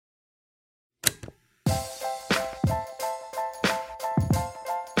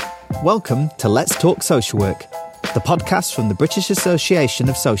Welcome to Let's Talk Social Work, the podcast from the British Association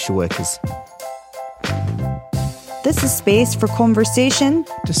of Social Workers. This is space for conversation,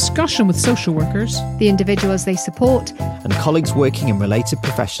 discussion with social workers, the individuals they support, and colleagues working in related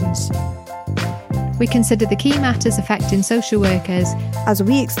professions. We consider the key matters affecting social workers as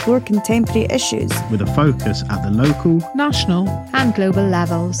we explore contemporary issues with a focus at the local, national, and global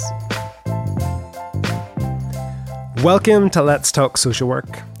levels. Welcome to Let's Talk Social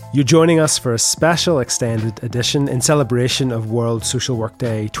Work. You're joining us for a special extended edition in celebration of World Social Work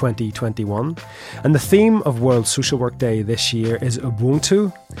Day 2021. And the theme of World Social Work Day this year is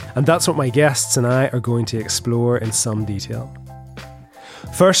Ubuntu, and that's what my guests and I are going to explore in some detail.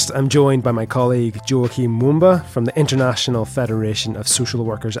 First, I'm joined by my colleague Joachim Mumba from the International Federation of Social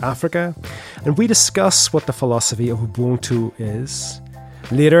Workers Africa, and we discuss what the philosophy of Ubuntu is.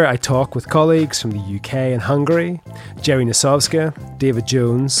 Later, I talk with colleagues from the UK and Hungary, Jerry Nosowska, David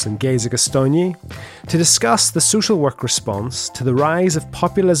Jones and Geza Gastoni, to discuss the social work response to the rise of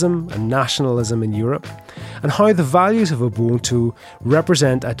populism and nationalism in Europe, and how the values of Ubuntu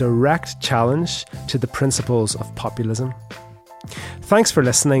represent a direct challenge to the principles of populism. Thanks for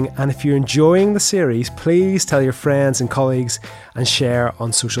listening, and if you're enjoying the series, please tell your friends and colleagues and share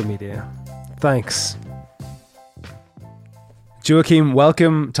on social media. Thanks. Joachim,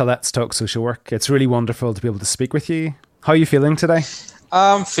 welcome to Let's Talk Social Work. It's really wonderful to be able to speak with you. How are you feeling today?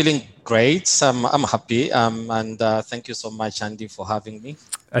 I'm feeling great. I'm happy. And thank you so much, Andy, for having me.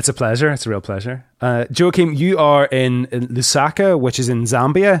 It's a pleasure. It's a real pleasure. Joachim, you are in Lusaka, which is in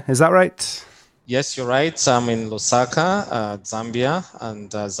Zambia. Is that right? Yes, you're right. I'm in Lusaka, Zambia. And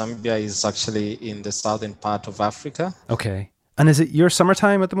Zambia is actually in the southern part of Africa. Okay. And is it your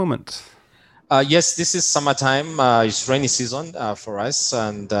summertime at the moment? Yes, this is summertime. It's rainy season for us,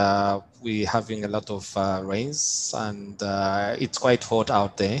 and we're having a lot of rains, and it's quite hot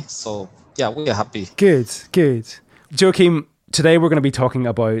out there. So, yeah, we're happy. Good. Joachim, today we're going to be talking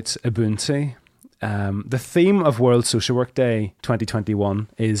about Ubuntu. The theme of World Social Work Day 2021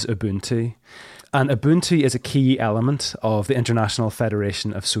 is Ubuntu. And Ubuntu is a key element of the International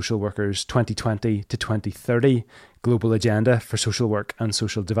Federation of Social Workers 2020 to 2030 Global Agenda for Social Work and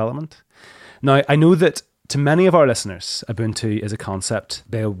Social Development. Now, I know that to many of our listeners, Ubuntu is a concept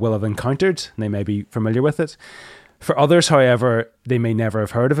they will have encountered, and they may be familiar with it. For others, however, they may never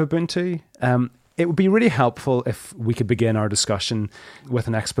have heard of Ubuntu. It would be really helpful if we could begin our discussion with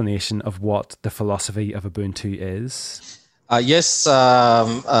an explanation of what the philosophy of Ubuntu is. Yes,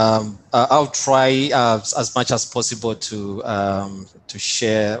 I'll try as much as possible to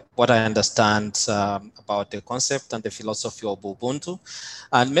share what I understand about the concept and the philosophy of Ubuntu,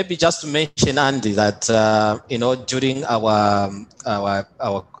 and maybe just to mention, Andy, that during our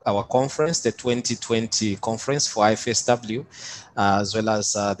conference, the 2020 conference for IFSW, as well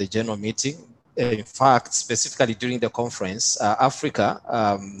as the general meeting. In fact, specifically during the conference, Africa,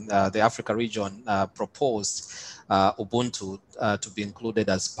 the Africa region proposed Ubuntu to be included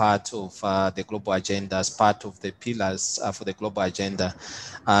as part of the global agenda, as part of the pillars for the global agenda.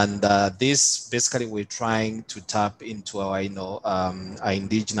 And this basically we're trying to tap into our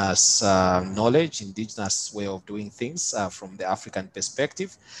indigenous knowledge, indigenous way of doing things from the African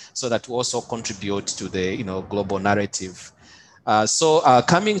perspective, so that we also contribute to the global narrative. So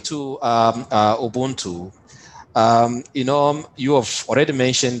coming to Ubuntu, you have already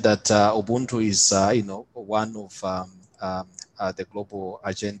mentioned that Ubuntu is, one of the global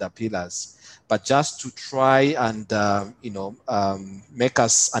agenda pillars. But just to try and, make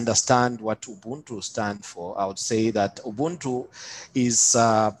us understand what Ubuntu stands for, I would say that Ubuntu is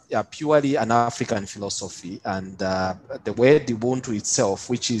purely an African philosophy. And the word Ubuntu itself,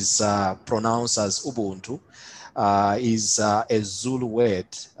 which is pronounced as Ubuntu, is a Zulu word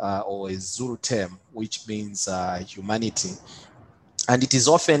or a Zulu term, which means humanity. And it is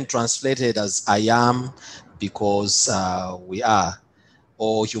often translated as I am because we are,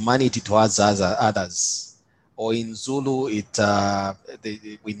 or humanity towards others. Or in Zulu,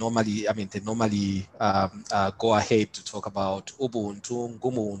 they normally go ahead to talk about Ubuntu,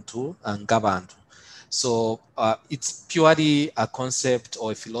 Ngumuntu, and Ngabantu. So it's purely a concept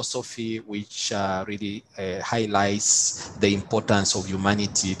or a philosophy which really highlights the importance of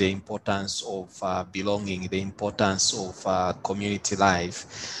humanity, the importance of belonging, the importance of community life.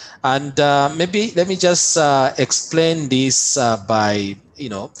 And maybe let me just explain this by,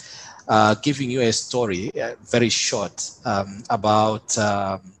 giving you a story, very short, about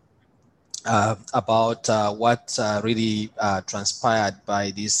about what really transpired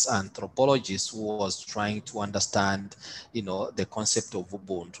by this anthropologist who was trying to understand, the concept of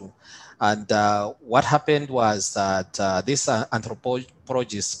Ubuntu. And what happened was that this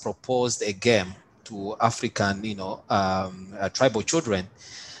anthropologist proposed a game to African, tribal children.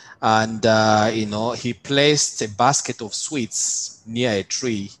 And, he placed a basket of sweets near a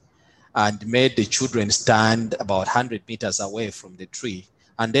tree and made the children stand about 100 meters away from the tree,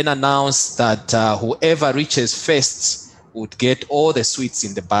 and then announced that whoever reaches first would get all the sweets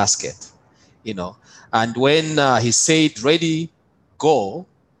in the basket, And when he said, ready, go,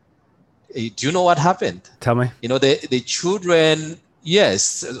 do you know what happened? Tell me. The children,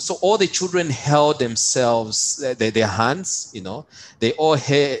 yes. So all the children held themselves, their hands, they all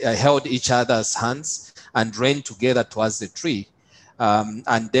held each other's hands and ran together towards the tree.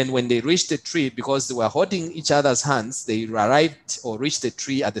 And then when they reached the tree, because they were holding each other's hands, they arrived or reached the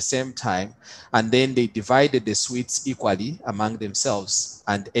tree at the same time. And then they divided the sweets equally among themselves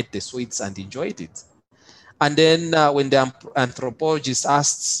and ate the sweets and enjoyed it. And then when the anthropologist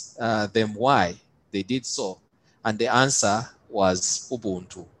asked them why they did so, and the answer was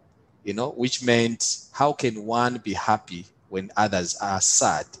Ubuntu, which meant how can one be happy when others are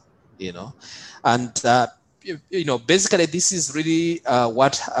sad, And basically, this is really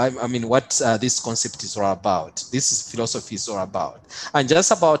what this concept is all about. This is philosophy is all about. And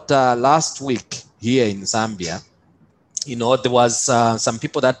just about last week here in Zambia, there was some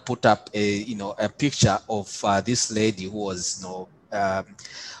people that put up a picture of this lady who was,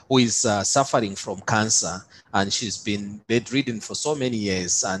 who is suffering from cancer, and she's been bedridden for so many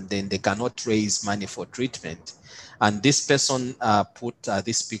years, and then they cannot raise money for treatment. And this person put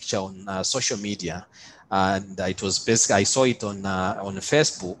this picture on social media. And it was basically, I saw it on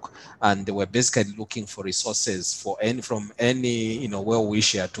Facebook, and they were basically looking for resources from any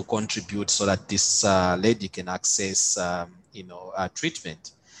well-wisher to contribute so that this lady can access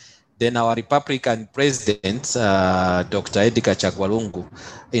treatment. Then our Republican president, Dr. Edgar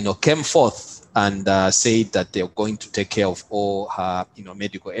Chagwalungu, came forth and said that they're going to take care of all her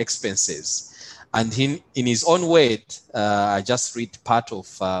medical expenses. And in his own word, I just read part of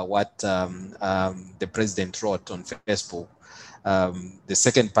what the president wrote on Facebook. The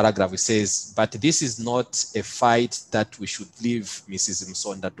second paragraph, it says, "But this is not a fight that we should leave Mrs.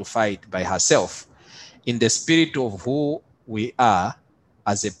 Msonda to fight by herself. In the spirit of who we are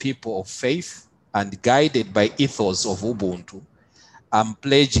as a people of faith and guided by ethos of Ubuntu, I'm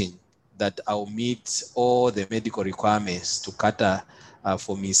pledging that I'll meet all the medical requirements to cater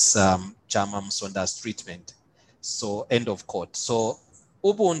for Ms. Chama Msonda's treatment." So, end of quote. So,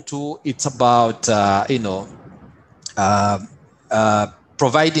 Ubuntu, it's about,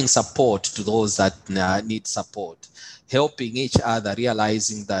 providing support to those that need support, helping each other,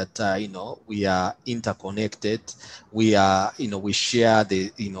 realizing that, we are interconnected. We are, we share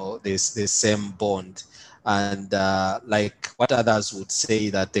the same bond. And like what others would say,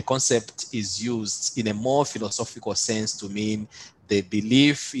 that the concept is used in a more philosophical sense to mean the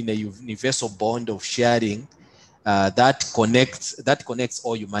belief in a universal bond of sharing that connects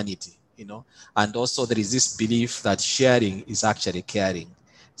all humanity, and also there is this belief that sharing is actually caring.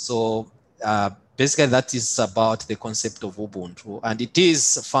 So basically that is about the concept of Ubuntu, and it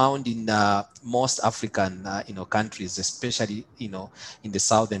is found in most African countries, especially in the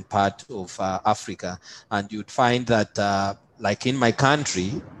southern part of Africa. And you'd find that like in my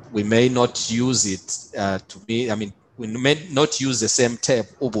country, we may not use it we may not use the same term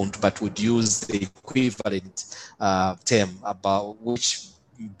Ubuntu, but would use the equivalent term about which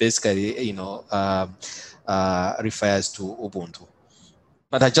basically refers to Ubuntu.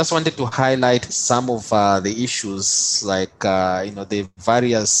 But I just wanted to highlight some of the issues, like the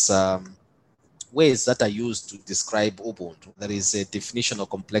various ways that are used to describe Ubuntu. There is a definitional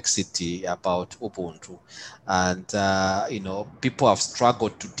complexity about Ubuntu, and people have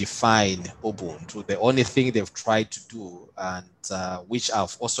struggled to define Ubuntu. The only thing they've tried to do, and which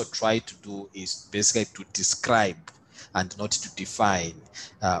I've also tried to do, is basically to describe and not to define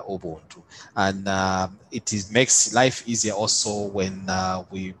Ubuntu. And it makes life easier also when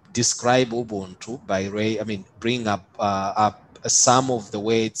we describe Ubuntu by bring up some of the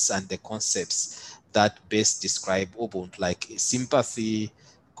words and the concepts that best describe Ubuntu, like sympathy,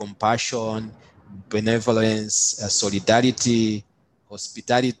 compassion, benevolence, solidarity,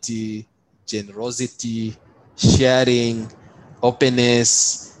 hospitality, generosity, sharing,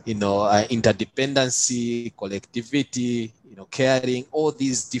 openness, interdependency, collectivity, caring. All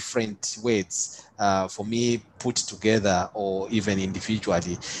these different words, for me, put together or even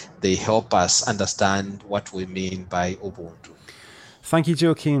individually, they help us understand what we mean by Ubuntu. Thank you,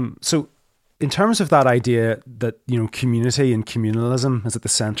 Joachim. So In terms of that idea that, community and communalism is at the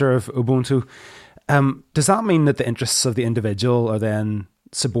center of Ubuntu, does that mean that the interests of the individual are then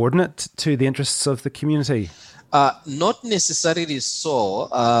subordinate to the interests of the community? Not necessarily so.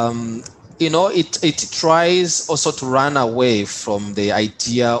 It tries also to run away from the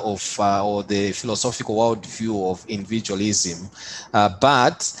idea of or the philosophical worldview of individualism,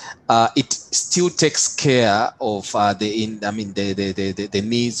 but it still takes care of the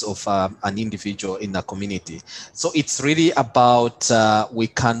needs of an individual in a community. So it's really about we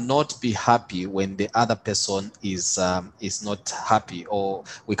cannot be happy when the other person is not happy, or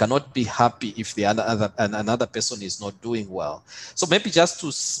we cannot be happy if another person is not doing well. So maybe just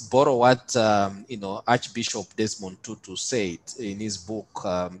to borrow what Archbishop Desmond Tutu said in his book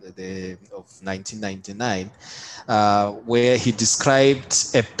of 1999, where he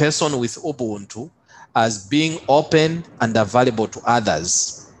described a person with Ubuntu as being open and available to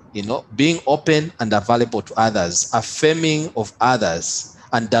others. Being open and available to others, affirming of others,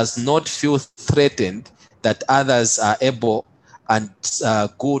 and does not feel threatened that others are able and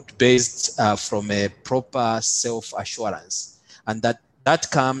good based from a proper self-assurance, and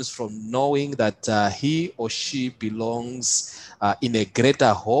that comes from knowing that he or she belongs in a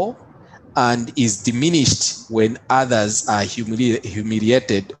greater whole and is diminished when others are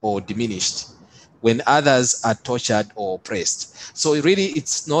humiliated or diminished, when others are tortured or oppressed. So really,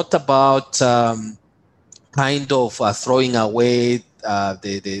 it's not about throwing away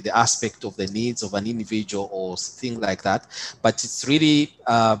the aspect of the needs of an individual or things like that, but it's really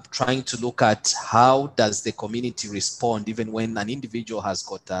trying to look at how does the community respond even when an individual has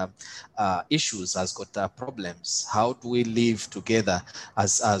got issues, has got problems. How do we live together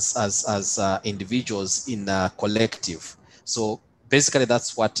as individuals in a collective? So basically,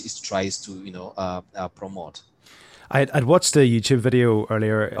 that's what it tries to promote. I'd watched a YouTube video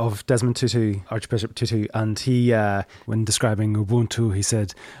earlier of Desmond Tutu, Archbishop Tutu, and he, when describing Ubuntu, he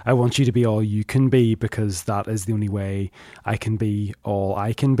said, "I want you to be all you can be because that is the only way I can be all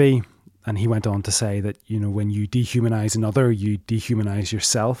I can be." And he went on to say that, when you dehumanize another, you dehumanize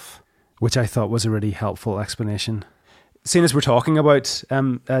yourself, which I thought was a really helpful explanation. Seeing as we're talking about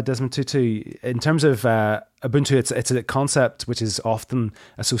Desmond Tutu, in terms of Ubuntu, it's a concept which is often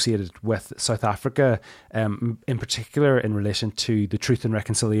associated with South Africa, in particular in relation to the Truth and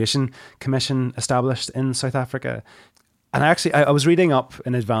Reconciliation Commission established in South Africa. And I was reading up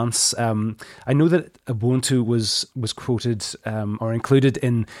in advance. I know that Ubuntu was quoted or included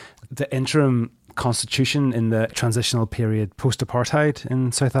in the interim constitution in the transitional period post-apartheid in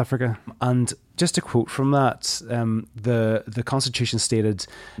South Africa. And just a quote from that, the constitution stated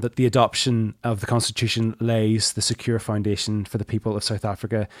that the adoption of the constitution lays the secure foundation for the people of South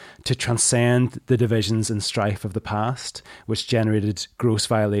Africa to transcend the divisions and strife of the past, which generated gross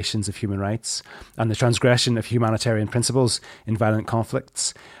violations of human rights and the transgression of humanitarian principles in violent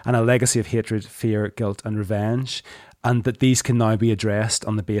conflicts, and a legacy of hatred, fear, guilt and revenge. And that these can now be addressed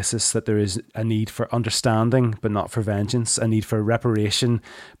on the basis that there is a need for understanding, but not for vengeance, a need for reparation,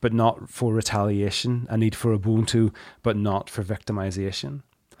 but not for retaliation, a need for Ubuntu, but not for victimization.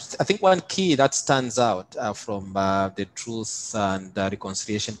 I think one key that stands out from the Truth and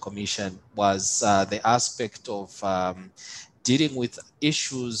Reconciliation Commission was the aspect of dealing with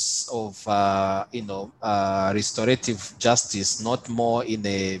issues of restorative justice, not more in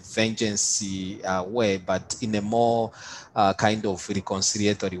a vengeance way, but in a more kind of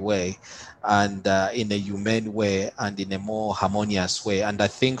reconciliatory way, and in a humane way, and in a more harmonious way. And I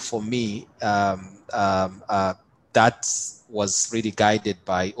think for me, that was really guided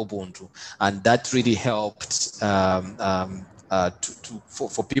by Ubuntu, and that really helped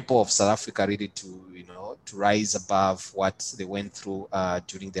for people of South Africa really to rise above what they went through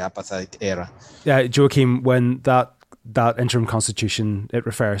during the apartheid era. Yeah, Joachim, when that interim constitution, it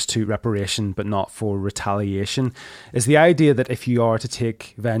refers to reparation but not for retaliation. Is the idea that if you are to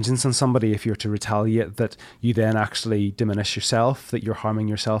take vengeance on somebody, if you're to retaliate, that you then actually diminish yourself, that you're harming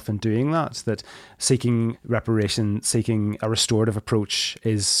yourself in doing that seeking reparation, seeking a restorative approach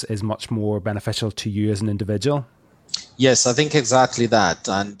is much more beneficial to you as an individual? Yes, I think exactly that.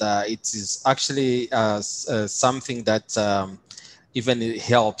 And it is actually something that even it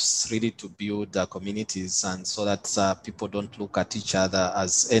helps really to build communities, and so that people don't look at each other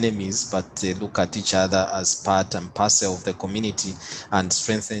as enemies, but they look at each other as part and parcel of the community, and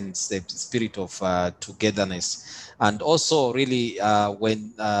strengthens the spirit of togetherness. And also really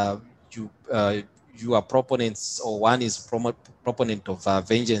when you are proponents, or one is proponent of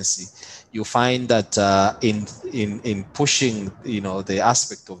vengeance, you find that in pushing the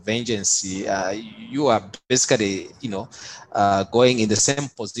aspect of vengeance, you are basically going in the same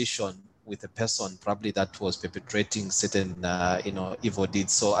position with a person probably that was perpetrating certain evil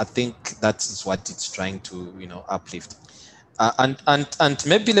deeds. So I think that is what it's trying to uplift. And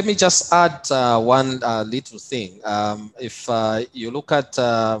maybe let me just add one little thing. If you look at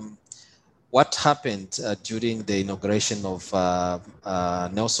what happened during the inauguration of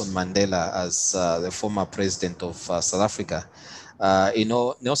Nelson Mandela as the former president of South Africa,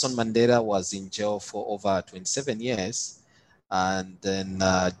 Nelson Mandela was in jail for over 27 years. And then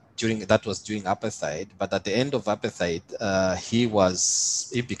during apartheid, but at the end of apartheid,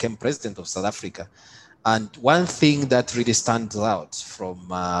 he became president of South Africa. And one thing that really stands out from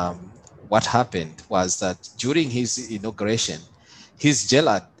what happened was that during his inauguration, his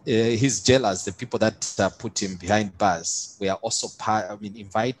jailers, the people that put him behind bars, were also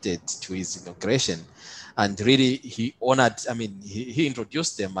invited to his inauguration. And really, he honored. He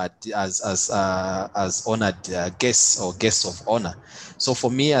introduced them as honored guests or guests of honor. So for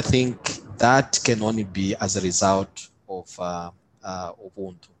me, I think that can only be as a result of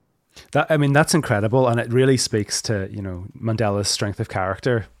Ubuntu. That's incredible, and it really speaks to Mandela's strength of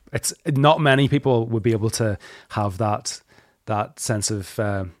character. It's not many people would be able to have that sense of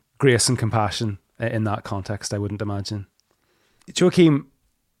grace and compassion in that context, I wouldn't imagine. Joachim,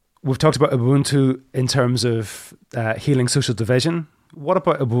 we've talked about Ubuntu in terms of healing social division. What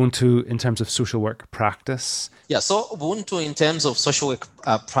about Ubuntu in terms of social work practice? Yeah, so Ubuntu in terms of social work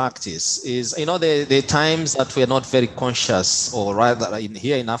practice is, the times that we're not very conscious, or rather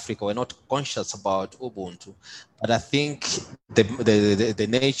here in Africa, we're not conscious about Ubuntu. But I think the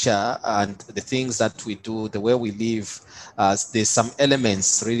nature and the things that we do, the way we live, there's some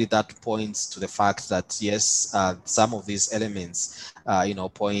elements really that points to the fact that, yes, some of these elements,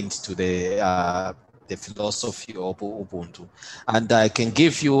 point to the philosophy of Ubuntu. And I can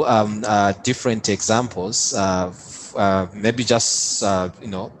give you different examples, maybe just,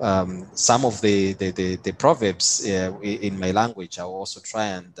 some of the proverbs in my language. I will also try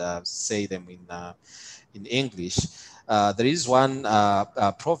and say them in English. There is one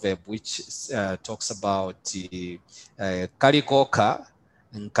proverb which talks about kalikoka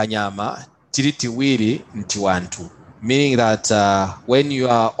nkanyama tiritiwiri ntiwantu, meaning that when you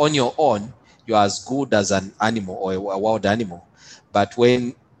are on your own, you are as good as an animal or a wild animal. But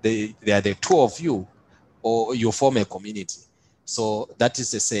when they are the two of you, or you form a community. So that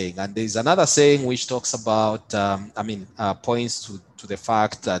is the saying. And there's another saying which talks about, points to the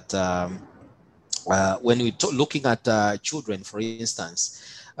fact that when we looking at children, for instance,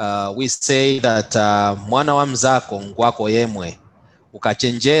 we say that mwana wa mzako ngwako yemwe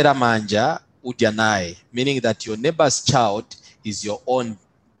ukachenjera manja udya naye, meaning that your neighbor's child is your own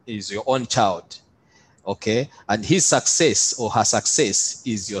child, okay? And his success or her success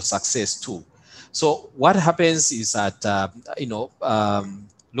is your success too. So what happens is that,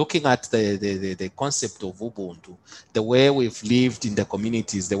 looking at the concept of Ubuntu, the way we've lived in the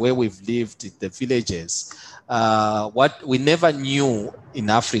communities, the way we've lived in the villages, what we never knew in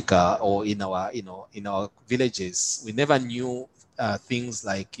Africa or in our villages, we never knew things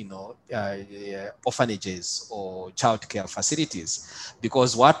like orphanages or childcare facilities,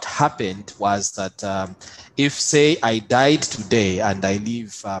 because what happened was that if, say, I died today and I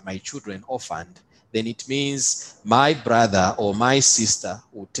leave my children orphaned, then it means my brother or my sister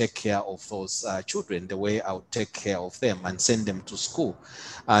will take care of those children the way I would take care of them and send them to school.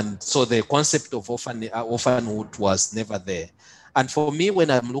 And so the concept of orphanhood was never there. And for me,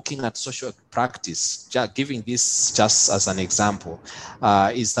 when I'm looking at social practice, giving this just as an example,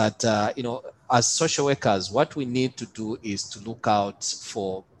 is that, as social workers, what we need to do is to look out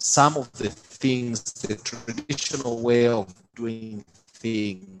for some of the things, the traditional way of doing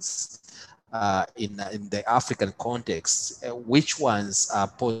things in the African context, which ones are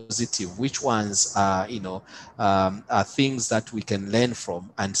positive, which ones are, are things that we can learn from,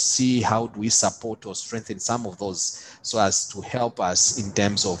 and see how do we support or strengthen some of those so as to help us in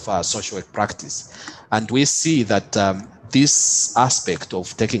terms of social work practice. And we see that this aspect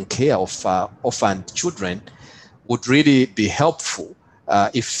of taking care of orphaned children would really be helpful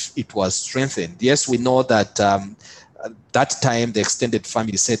if it was strengthened. Yes, we know that that time the extended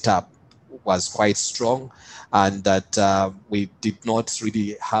family setup was quite strong, and that we did not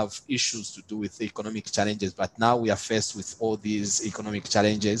really have issues to do with economic challenges. But now we are faced with all these economic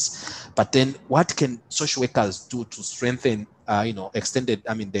challenges. But then what can social workers do to strengthen,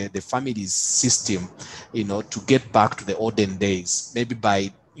 the family's system, to get back to the olden days, maybe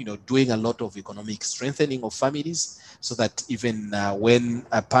by doing a lot of economic strengthening of families, so that even when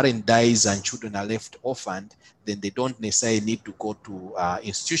a parent dies and children are left orphaned, then they don't necessarily need to go to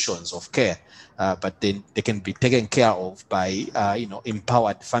institutions of care, but then they can be taken care of by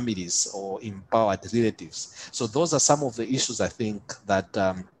empowered families or empowered relatives. So those are some of the issues I think that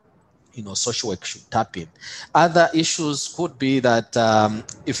social work should tap in. Other issues could be that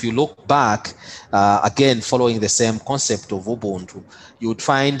if you look back, again, following the same concept of Ubuntu, you would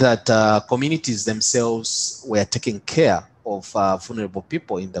find that communities themselves were taking care of vulnerable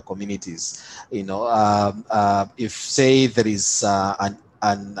people in the communities. If say there is an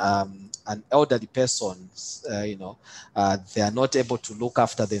elderly person, they are not able to look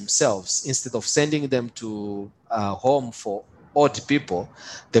after themselves, instead of sending them to a home for old people,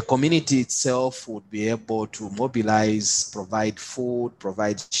 the community itself would be able to mobilize, provide food,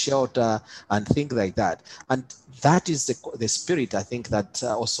 provide shelter, and things like that. And that is the spirit, I think, that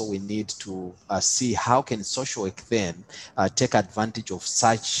also we need to see how can social work then take advantage of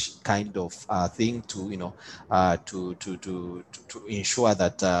such kind of thing to ensure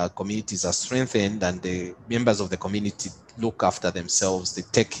that communities are strengthened and the members of the community look after themselves, they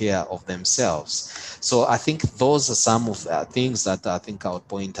take care of themselves. So I think those are some of the things that I think I would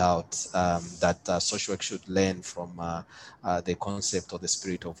point out that social work should learn from the concept or the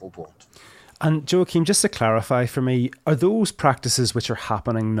spirit of Ubuntu. And Joachim, just to clarify for me, are those practices which are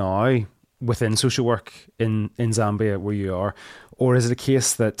happening now within social work in Zambia where you are, or is it a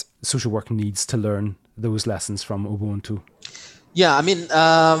case that social work needs to learn those lessons from Ubuntu? Yeah, I mean,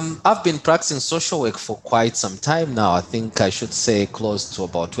 I've been practicing social work for quite some time now. I think I should say close to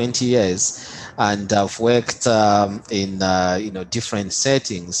about 20 years. And I've worked in different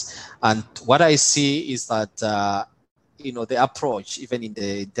settings. And what I see is that, the approach, even in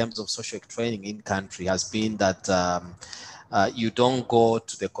terms of social work training in country, has been that you don't go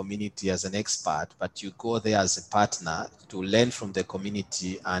to the community as an expert, but you go there as a partner to learn from the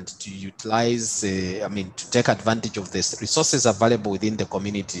community and to utilize, to take advantage of the resources available within the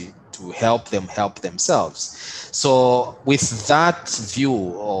community to help them help themselves. So with that view,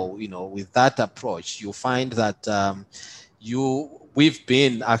 or, with that approach, you find that we've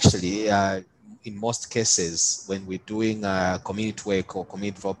been actually, in most cases, when we're doing community work or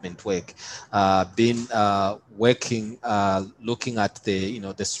community development work, been working, looking at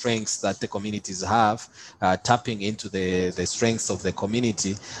the strengths that the communities have, tapping into the strengths of the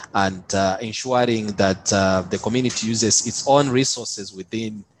community, and ensuring that the community uses its own resources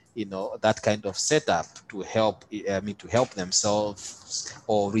within that kind of setup to help themselves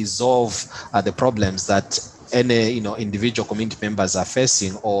or resolve the problems that any individual community members are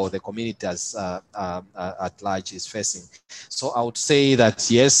facing, or the community as at large is facing. So I would say that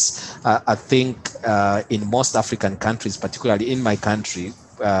yes, I think in most African countries, particularly in my country,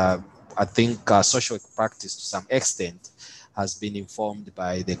 I think social work practice to some extent has been informed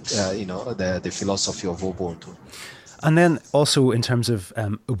by the philosophy of Ubuntu. And then also in terms of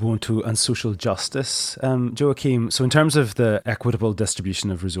Ubuntu and social justice, Joachim, so in terms of the equitable distribution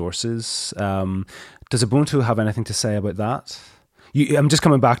of resources, does Ubuntu have anything to say about that? I'm just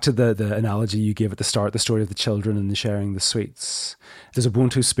coming back to the analogy you gave at the start, the story of the children and the sharing the sweets. Does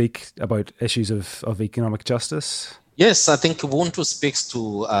Ubuntu speak about issues of economic justice? Yes, I think Ubuntu speaks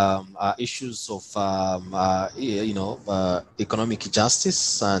to issues of economic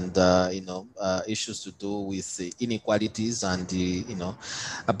justice and issues to do with the inequalities and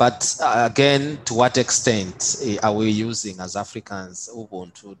but again, to what extent are we using as Africans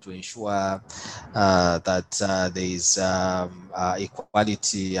Ubuntu to ensure that there is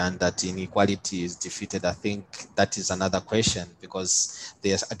equality and that inequality is defeated? I think that is another question, because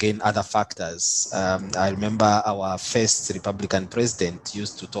there's again other factors. I remember our first Republican president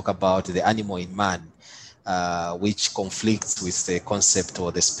used to talk about the animal in man, which conflicts with the concept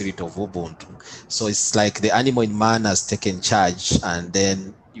or the spirit of Ubuntu. So it's like the animal in man has taken charge, and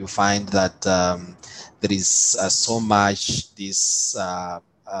then you find that there is so much this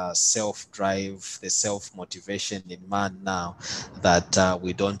self-drive, the self-motivation in man now, that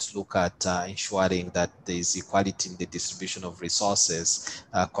we don't look at ensuring that there is equality in the distribution of resources.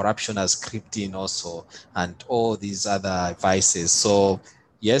 Corruption has crept in also, and all these other vices. So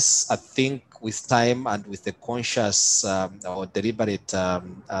yes, I think with time and with the conscious or deliberate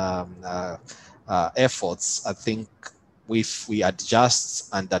efforts, I think if we adjust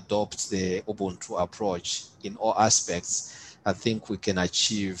and adopt the Ubuntu approach in all aspects, I think we can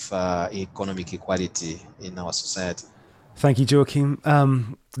achieve economic equality in our society. Thank you, Joachim.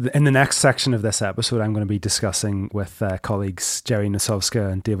 In the next section of this episode, I'm going to be discussing with colleagues Jerry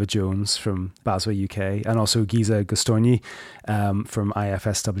Nosowska and David Jones from BASWA UK, and also Geza Gostorny from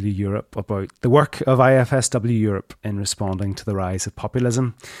IFSW Europe, about the work of IFSW Europe in responding to the rise of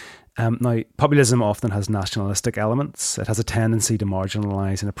populism. Now, populism often has nationalistic elements. It has a tendency to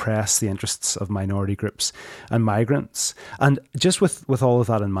marginalise and oppress the interests of minority groups and migrants. And just with all of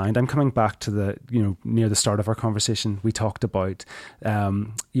that in mind, I'm coming back to near the start of our conversation, we talked about,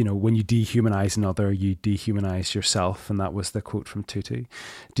 when you dehumanise another, you dehumanise yourself. And that was the quote from Tutu.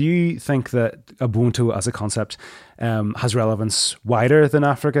 Do you think that Ubuntu as a concept has relevance wider than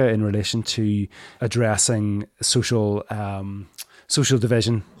Africa in relation to addressing social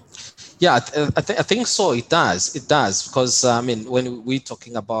division? Yeah, I think so. It does. Because, when we're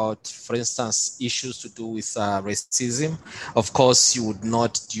talking about, for instance, issues to do with racism, of course, you would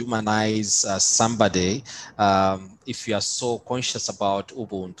not dehumanize somebody if you are so conscious about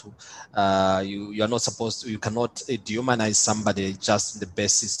Ubuntu. You are not supposed to, you cannot dehumanize somebody just on the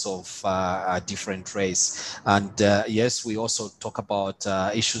basis of a different race. And yes, we also talk about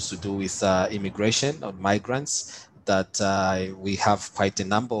issues to do with immigration or migrants, that we have quite a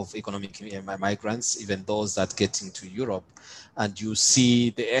number of economic migrants, even those that get into Europe. And you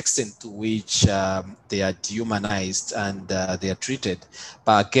see the extent to which they are dehumanized and they are treated.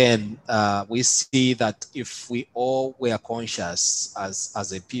 But again, we see that if we all were conscious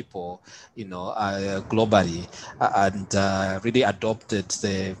as a people, globally, and really adopted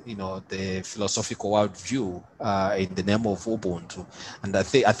the philosophical worldview in the name of Ubuntu, and I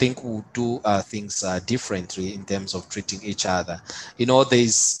think we'll do things differently in terms of treating each other.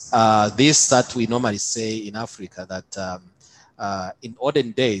 There's this that we normally say in Africa that. In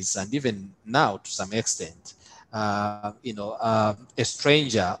olden days, and even now to some extent, a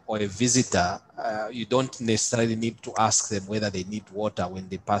stranger or a visitor, you don't necessarily need to ask them whether they need water when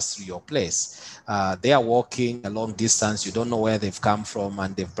they pass through your place. They are walking a long distance, you don't know where they've come from,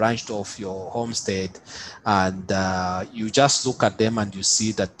 and they've branched off your homestead, and you just look at them and you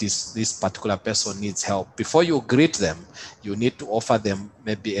see that this particular person needs help. Before you greet them, you need to offer them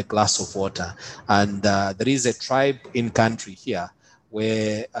maybe a glass of water. And there is a tribe in country here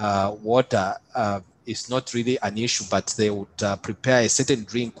where water is not really an issue, but they would prepare a certain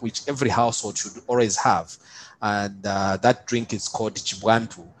drink which every household should always have. And that drink is called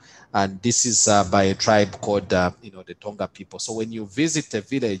Chibwantu. And this is by a tribe called, the Tonga people. So when you visit a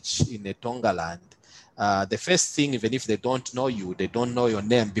village in a Tonga land, the first thing, even if they don't know you, they don't know your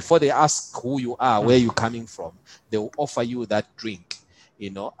name, before they ask who you are, where you're coming from, they will offer you that drink.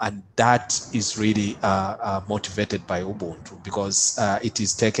 And that is really motivated by Ubuntu, because it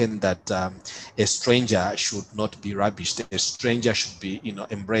is taken that a stranger should not be rubbished. A stranger should be,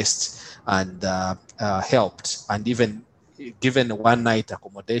 embraced and helped, and even given one night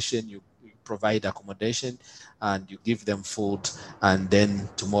accommodation. You provide accommodation and you give them food, and then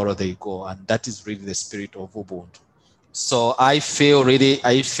tomorrow they go. And that is really the spirit of Ubuntu. So I feel really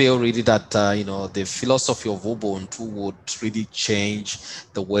that the philosophy of Ubuntu would really change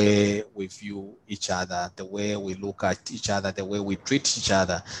the way we view each other, the way we look at each other, the way we treat each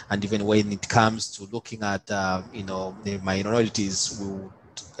other, and even when it comes to looking at the minorities, we would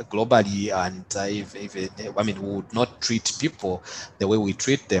globally, and we would not treat people the way we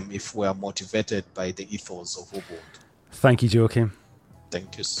treat them if we are motivated by the ethos of Ubuntu. Thank you, Joachim.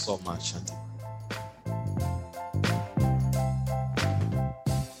 Thank you so much, Andy.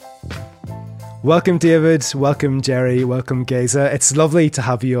 Welcome, David. Welcome, Jerry. Welcome, Geza. It's lovely to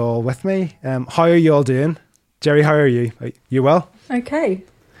have you all with me. How are you all doing? Jerry, how are you? Are you well? Okay.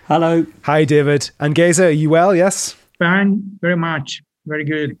 Hello. Hi, David. And Geza, are you well? Yes? Fine, very much. Very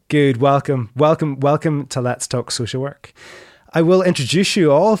good. Good. Welcome to Let's Talk Social Work. I will introduce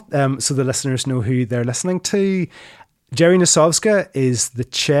you all so the listeners know who they're listening to. Jerry Nosowska is the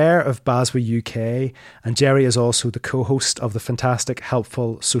chair of BASWA UK, and Jerry is also the co-host of the fantastic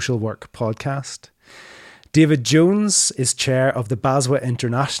Helpful Social Work podcast. David Jones is chair of the BASWA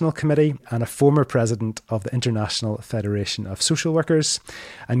International Committee and a former president of the International Federation of Social Workers.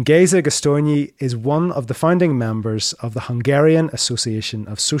 And Geza Gostorny is one of the founding members of the Hungarian Association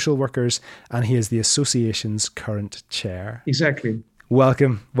of Social Workers, and he is the association's current chair. Exactly.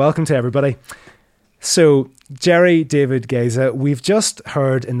 Welcome to everybody. So, Jerry, David, Geza, we've just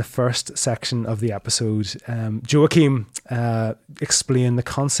heard in the first section of the episode, Joachim explain the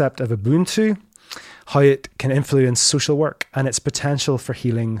concept of Ubuntu, how it can influence social work and its potential for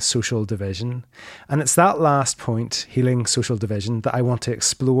healing social division. And it's that last point, healing social division, that I want to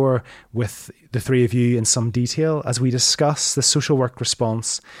explore with the three of you in some detail as we discuss the social work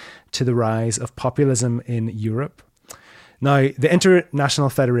response to the rise of populism in Europe. Now, the International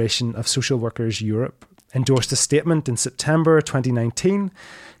Federation of Social Workers Europe endorsed a statement in September 2019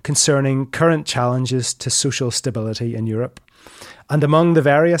 concerning current challenges to social stability in Europe. And among the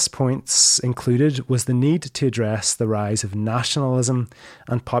various points included was the need to address the rise of nationalism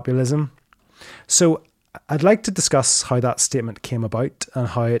and populism. So I'd like to discuss how that statement came about and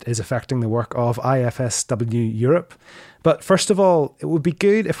how it is affecting the work of IFSW Europe. But first of all, it would be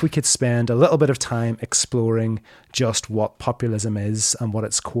good if we could spend a little bit of time exploring just what populism is and what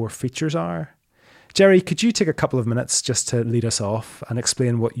its core features are. Jerry, could you take a couple of minutes just to lead us off and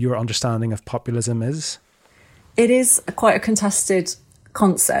explain what your understanding of populism is? It is quite a contested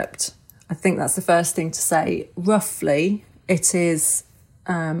concept. I think that's the first thing to say. Roughly, it is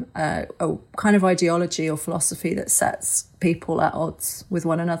a kind of ideology or philosophy that sets people at odds with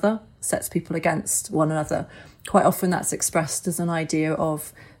one another, sets people against one another. Quite often that's expressed as an idea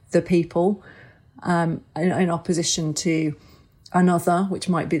of the people in opposition to another, which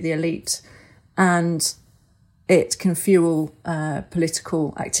might be the elite. And it can fuel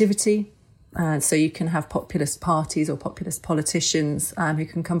political activity. So you can have populist parties or populist politicians who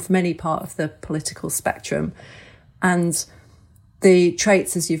can come from any part of the political spectrum. And the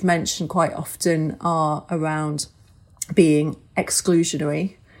traits, as you've mentioned, quite often are around being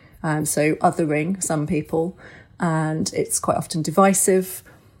exclusionary, so othering some people, and it's quite often divisive,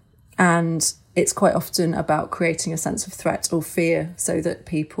 and it's quite often about creating a sense of threat or fear so that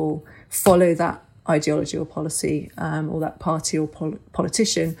people follow that ideology or policy or that party or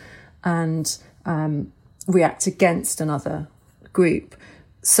politician and react against another group.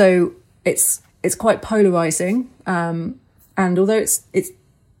 So it's quite polarising. And although it's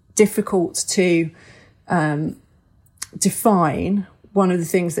difficult to define, one of the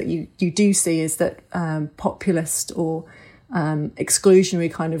things that you do see is that populist or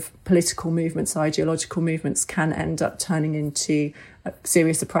exclusionary kind of political movements, ideological movements can end up turning into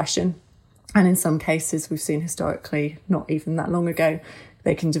serious oppression. And in some cases, we've seen historically, not even that long ago,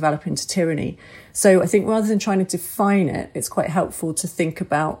 they can develop into tyranny. So I think rather than trying to define it, it's quite helpful to think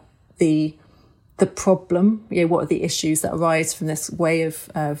about the problem, what are the issues that arise from this way of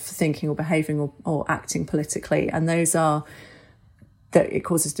thinking or behaving or acting politically. And those are that it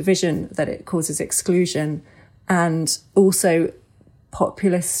causes division, that it causes exclusion, and also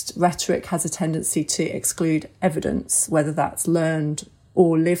populist rhetoric has a tendency to exclude evidence, whether that's learned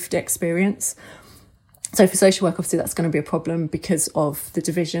or lived experience. So for social work, obviously, that's going to be a problem because of the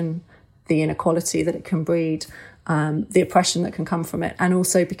division, the inequality that it can breed, the oppression that can come from it, and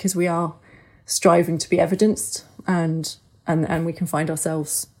also because we are striving to be evidenced, and we can find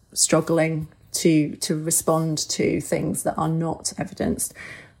ourselves struggling to respond to things that are not evidenced.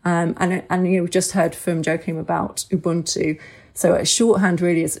 And we've just heard from Joachim about Ubuntu. So a shorthand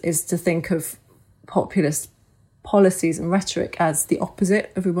really is to think of populist policies and rhetoric as the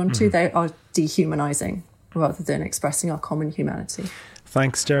opposite of Ubuntu. Mm-hmm. They are dehumanizing rather than expressing our common humanity.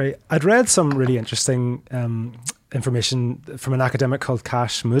 Thanks, Jerry. I'd read some really interesting information from an academic called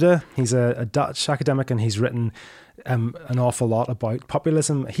Kash Muda. He's a Dutch academic, and he's written an awful lot about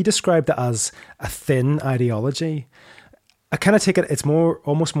populism. He described it as a thin ideology. I kind of take it, it's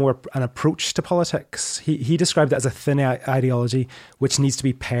almost more an approach to politics. He described it as a thin ideology which needs to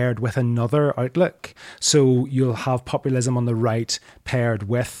be paired with another outlook. So you'll have populism on the right paired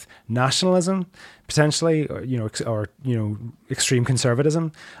with nationalism, potentially, or extreme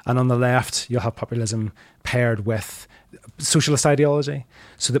conservatism, and on the left you'll have populism paired with socialist ideology.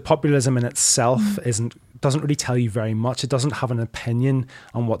 So that populism in itself doesn't really tell you very much. It doesn't have an opinion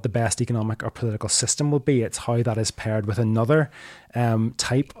on what the best economic or political system will be. It's how that is paired with another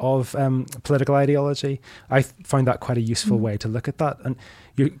type of political ideology. I found that quite a useful way to look at that. And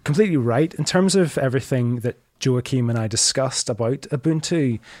you're completely right. In terms of everything that Joachim and I discussed about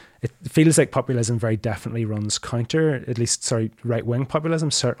Ubuntu, it feels like populism very definitely runs counter, right-wing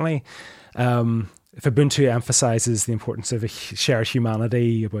populism, certainly. If Ubuntu emphasizes the importance of a shared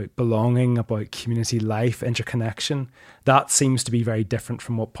humanity, about belonging, about community life, interconnection, that seems to be very different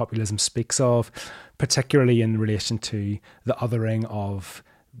from what populism speaks of, particularly in relation to the othering of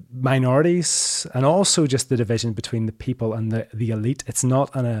minorities and also just the division between the people and the elite. It's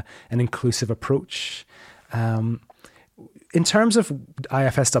not an inclusive approach. In terms of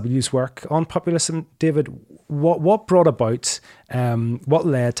IFSW's work on populism, David, what brought about, what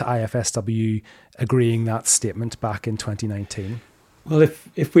led to IFSW agreeing that statement back in 2019? Well,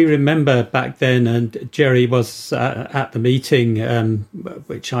 if we remember back then, and Jerry was at the meeting,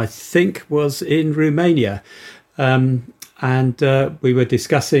 which I think was in Romania, and we were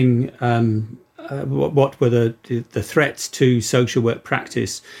discussing what were the threats to social work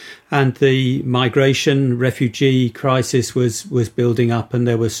practice, and the migration refugee crisis was building up, and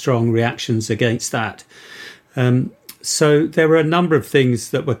there were strong reactions against that. So there were a number of things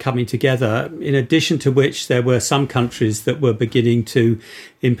that were coming together, in addition to which there were some countries that were beginning to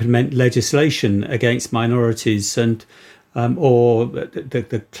implement legislation against minorities, and or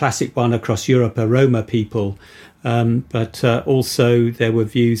the classic one across Europe are Roma people. But also there were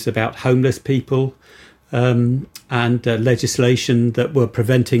views about homeless people, and legislation that were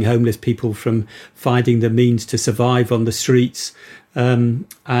preventing homeless people from finding the means to survive on the streets, and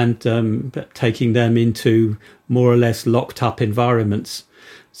taking them into more or less locked up environments.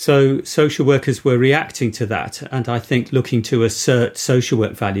 So social workers were reacting to that, and I think looking to assert social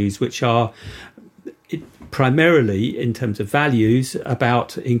work values, which are primarily, in terms of values,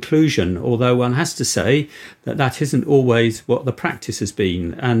 about inclusion, although one has to say that isn't always what the practice has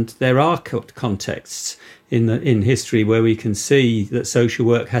been. And there are contexts in history where we can see that social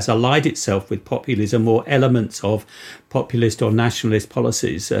work has allied itself with populism or elements of populist or nationalist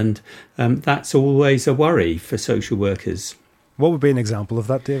policies, and that's always a worry for social workers. What would be an example of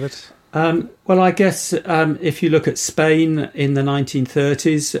that, David? Well, I guess if you look at Spain in the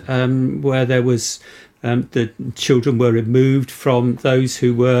 1930s, where there was the children were removed from those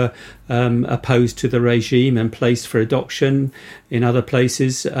who were opposed to the regime and placed for adoption. In other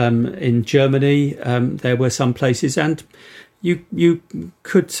places, in Germany, there were some places, and you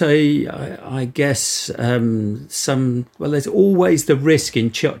could say, I guess, there's always the risk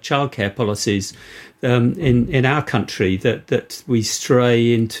in childcare policies in our country that we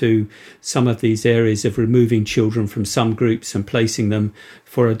stray into some of these areas of removing children from some groups and placing them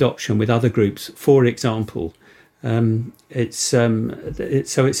for adoption with other groups, for example. It's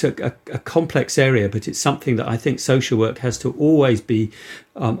a complex area, but it's something that I think social work has to always be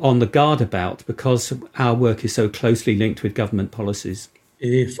on the guard about, because our work is so closely linked with government policies.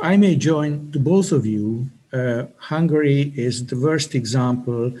 If I may join to both of you, Hungary is the worst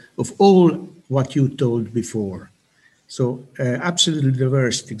example of all what you told before. So absolutely the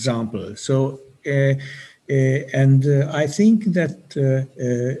worst example. So I think that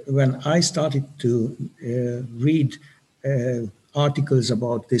when I started to read articles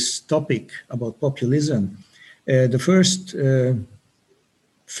about this topic, about populism, the first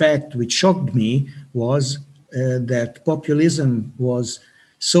fact which shocked me was that populism was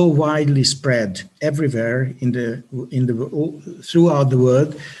so widely spread everywhere throughout the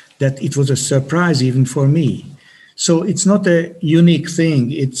world that it was a surprise even for me. So it's not a unique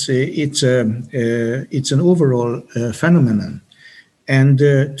thing. It's an overall phenomenon, and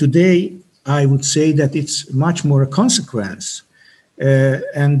today I would say that it's much more a consequence.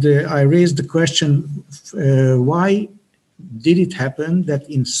 And I raised the question: why did it happen that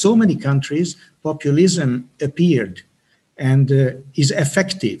in so many countries populism appeared and is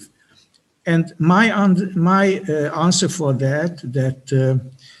effective? And my answer for that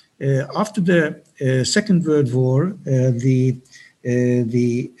after the Second World War, the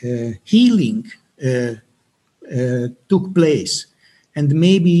healing took place, and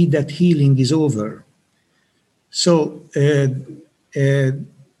maybe that healing is over. So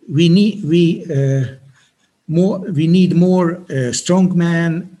we need more strong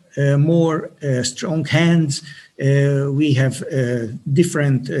men, more strong hands. We have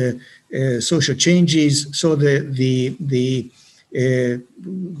different social changes. So the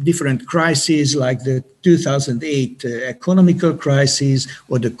different crises like the 2008 economical crisis,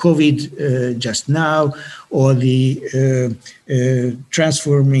 or the COVID just now, or the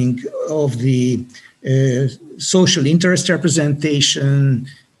transforming of the social interest representation,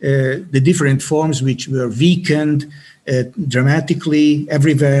 the different forms which were weakened dramatically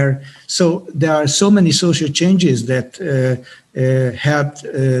everywhere. So there are so many social changes that helped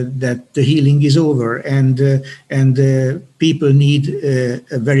that the healing is over, and people need a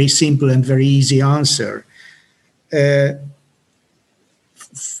very simple and very easy answer.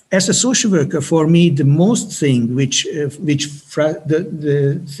 As a social worker, for me, the most thing the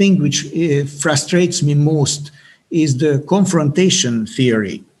thing which frustrates me most is the confrontation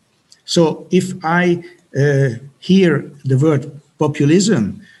theory. So if I hear the word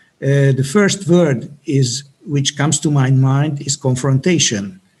populism, the first word which comes to my mind is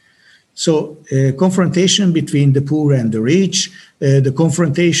confrontation. So confrontation between the poor and the rich, the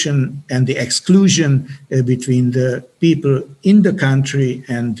confrontation and the exclusion between the people in the country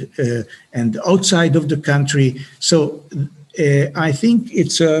and outside of the country. So I think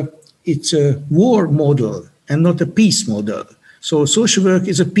it's a war model and not a peace model. So social work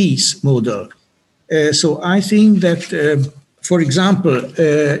is a peace model. So I think that For example,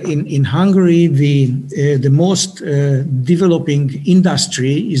 in Hungary, the most developing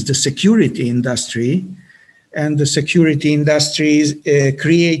industry is the security industry, and the security industry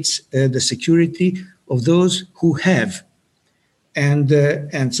creates the security of those who have, and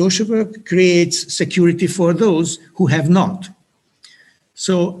social work creates security for those who have not.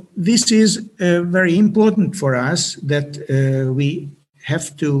 So this is very important for us, that we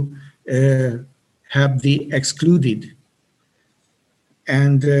have to have the excluded.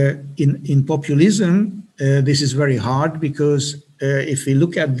 And in populism, this is very hard, because if we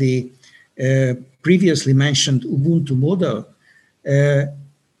look at the previously mentioned Ubuntu model,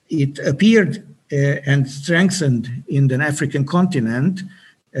 it appeared and strengthened in the African continent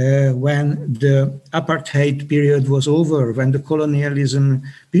when the apartheid period was over, when the colonialism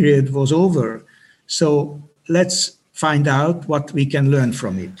period was over. So let's find out what we can learn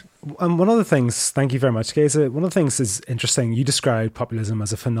from it. And one of the things, thank you very much, Geza. One of the things is interesting. You described populism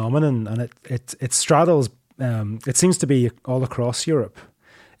as a phenomenon, and it straddles. It seems to be all across Europe.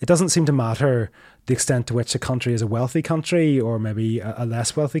 It doesn't seem to matter the extent to which a country is a wealthy country or maybe a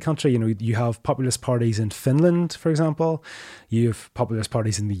less wealthy country. You know, you have populist parties in Finland, for example. You have populist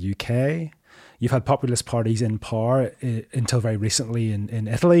parties in the UK. You've had populist parties in power until very recently in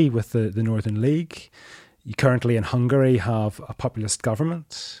Italy with the Northern League. You currently in Hungary have a populist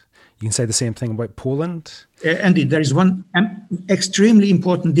government. You can say the same thing about Poland. Andy, there is one extremely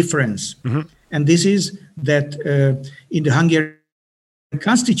important difference. Mm-hmm. And this is that in the Hungarian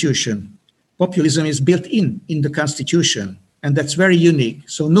constitution, populism is built in the constitution. And that's very unique.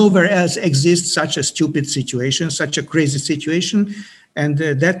 So nowhere else exists such a stupid situation, such a crazy situation. And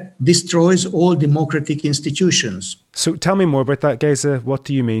that destroys all democratic institutions. So tell me more about that, Geza. What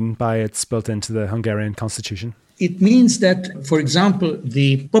do you mean by it's built into the Hungarian constitution? It means that, for example,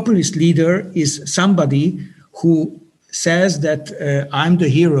 the populist leader is somebody who says that I'm the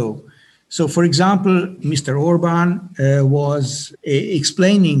hero. So, for example, Mr. Orban was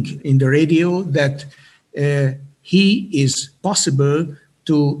explaining in the radio that he is possible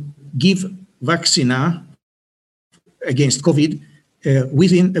to give vaccine against COVID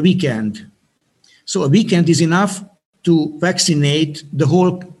within a weekend. So a weekend is enough to vaccinate the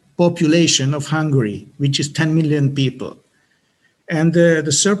whole population of Hungary, which is 10 million people. And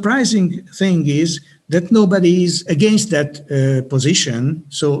the surprising thing is that nobody is against that position.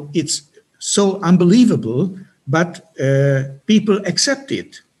 So it's so unbelievable, but people accept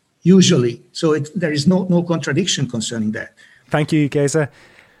it, usually. So there is no contradiction concerning that. Thank you, Geza.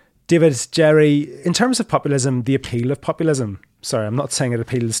 David, Jerry, in terms of populism, the appeal of populism, sorry, I'm not saying it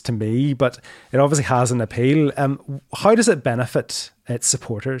appeals to me, but it obviously has an appeal. How does it benefit its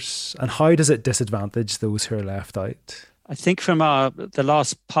supporters, and how does it disadvantage those who are left out? I think from the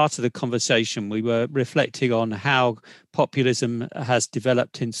last part of the conversation, we were reflecting on how populism has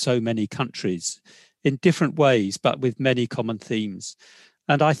developed in so many countries in different ways, but with many common themes.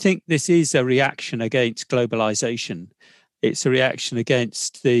 And I think this is a reaction against globalization. It's a reaction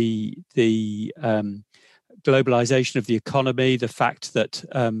against the globalization of the economy, the fact that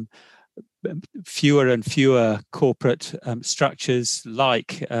fewer and fewer corporate structures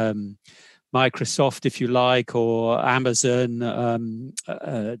like Microsoft, if you like, or Amazon,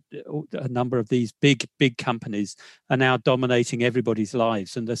 a number of these big companies are now dominating everybody's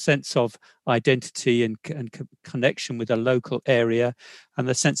lives, and the sense of identity and connection with a local area, and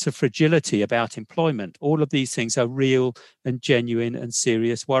the sense of fragility about employment. All of these things are real and genuine and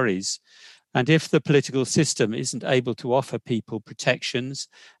serious worries. And if the political system isn't able to offer people protections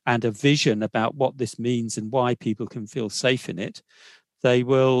and a vision about what this means and why people can feel safe in it, they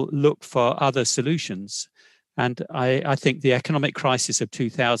will look for other solutions. And I think the economic crisis of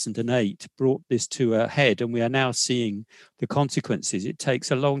 2008 brought this to a head, and we are now seeing the consequences. It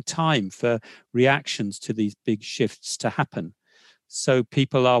takes a long time for reactions to these big shifts to happen. So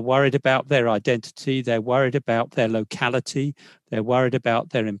people are worried about their identity, they're worried about their locality, they're worried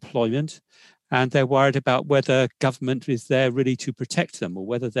about their employment, and they're worried about whether government is there really to protect them or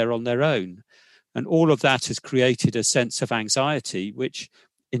whether they're on their own. And all of that has created a sense of anxiety, which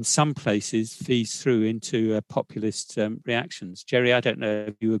in some places feeds through into populist reactions. Jerry, I don't know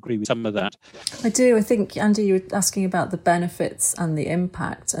if you agree with some of that. I do. I think, Andy, you were asking about the benefits and the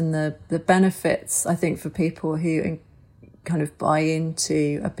impact. And the benefits, I think, for people who kind of buy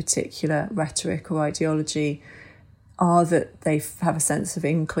into a particular rhetoric or ideology are that they have a sense of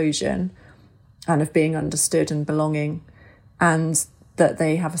inclusion and of being understood and belonging, and that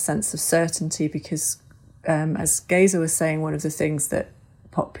they have a sense of certainty because, as Geza was saying, one of the things that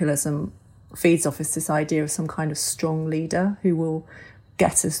populism feeds off is this idea of some kind of strong leader who will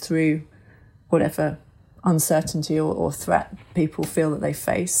get us through whatever uncertainty or threat people feel that they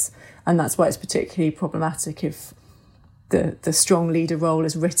face. And that's why it's particularly problematic if the strong leader role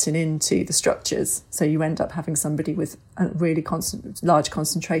is written into the structures. So you end up having somebody with a really large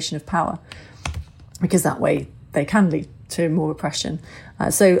concentration of power, because that way they can lead to more oppression.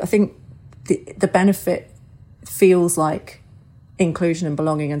 So I think the benefit feels like inclusion and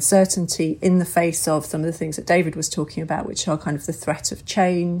belonging and certainty in the face of some of the things that David was talking about, which are kind of the threat of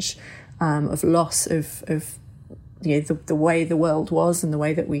change, of loss of the way the world was and the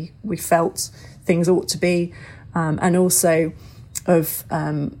way that we felt things ought to be, and also of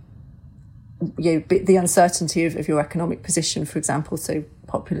the uncertainty of your economic position, for example. So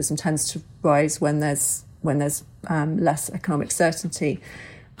populism tends to rise when there's less economic certainty.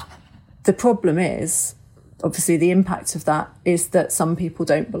 The problem is, obviously, the impact of that is that some people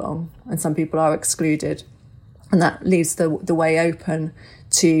don't belong and some people are excluded, and that leaves the way open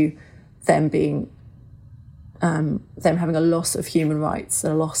to them being them having a loss of human rights,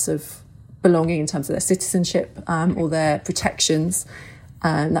 a loss of belonging in terms of their citizenship or their protections,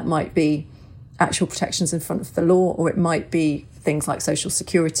 and that might be actual protections in front of the law, or it might be things like social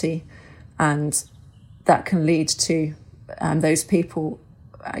security, and that can lead to those people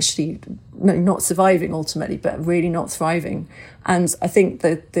actually not surviving ultimately, but really not thriving. And I think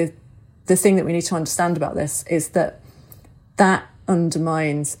the thing that we need to understand about this is that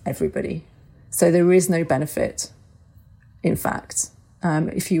undermines everybody. So there is no benefit, in fact.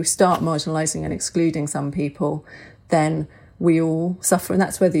 If you start marginalising and excluding some people, then we all suffer. And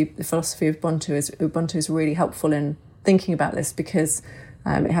that's where the philosophy of Ubuntu is really helpful in thinking about this, because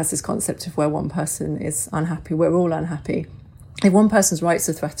it has this concept of where one person is unhappy, we're all unhappy. If one person's rights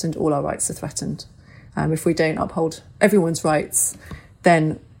are threatened, all our rights are threatened. If we don't uphold everyone's rights,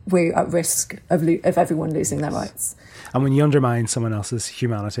 then we're at risk of everyone losing their rights. And when you undermine someone else's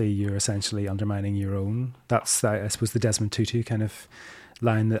humanity, you're essentially undermining your own. That's, I suppose, the Desmond Tutu kind of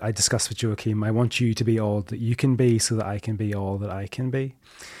line that I discussed with Joachim. I want you to be all that you can be so that I can be all that I can be.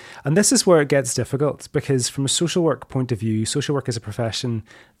 And this is where it gets difficult, because from a social work point of view, social work is a profession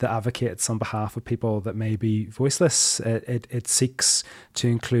that advocates on behalf of people that may be voiceless. It seeks to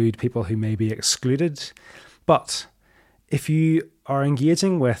include people who may be excluded. But if you are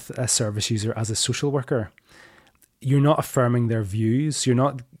engaging with a service user as a social worker, you're not affirming their views. You're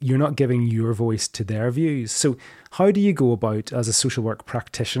not giving your voice to their views. So how do you go about, as a social work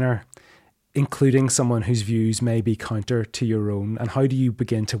practitioner, including someone whose views may be counter to your own? And how do you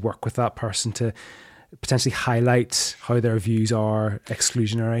begin to work with that person to potentially highlight how their views are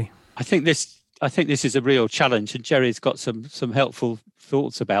exclusionary? I think this is a real challenge, and Jerry's got some helpful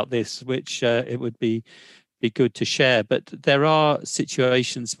thoughts about this, which it would be good to share. But there are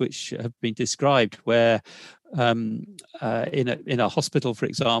situations which have been described where in a hospital, for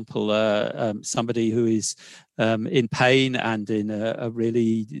example, somebody who is in pain and in a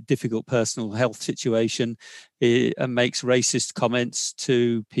really difficult personal health situation makes racist comments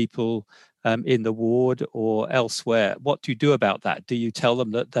to people in the ward or elsewhere. What do you do about that? Do you tell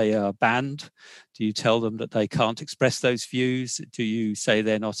them that they are banned? Do you tell them that they can't express those views? Do you say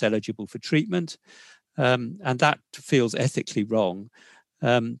they're not eligible for treatment? And that feels ethically wrong.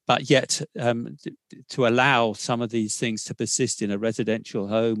 But yet, to allow some of these things to persist in a residential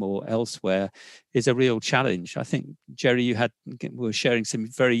home or elsewhere is a real challenge. I think, Jerry, you were sharing some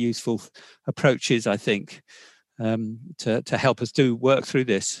very useful approaches, I think, to help us work through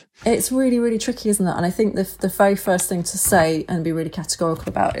this. It's really, really tricky, isn't it? And I think the very first thing to say and be really categorical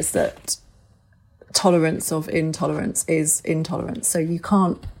about is that tolerance of intolerance is intolerance. So you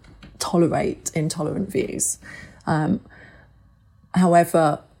can't tolerate intolerant views.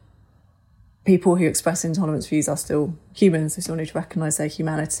 However, people who express intolerance views are still humans. They still need to recognise their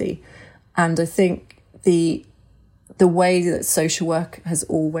humanity. And I think the way that social work has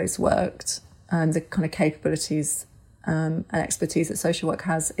always worked, and the kind of capabilities and expertise that social work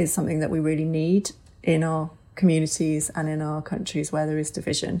has, is something that we really need in our communities and in our countries where there is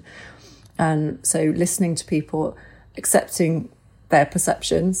division. And so listening to people, accepting their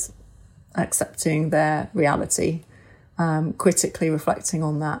perceptions, accepting their reality, critically reflecting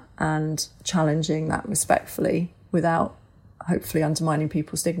on that and challenging that respectfully without hopefully undermining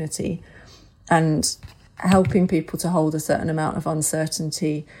people's dignity, and helping people to hold a certain amount of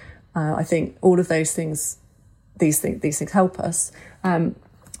uncertainty. I think all of those things, these things help us.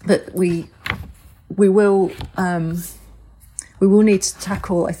 But we will need to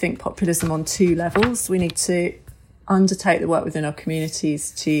tackle, I think, populism on two levels. We need to undertake the work within our communities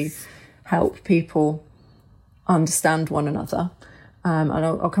to help people understand one another, and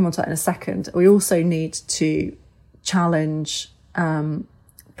I'll come on to that in a second. We also need to challenge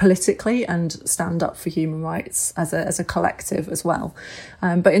politically and stand up for human rights as a collective as well.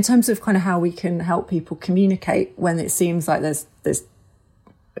 But in terms of kind of how we can help people communicate when it seems like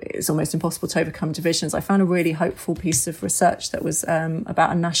it's almost impossible to overcome divisions, I found a really hopeful piece of research that was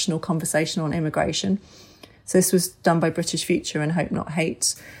about a national conversation on immigration. So this was done by British Future and Hope Not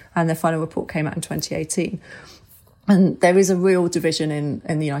Hate, and their final report came out in 2018. And there is a real division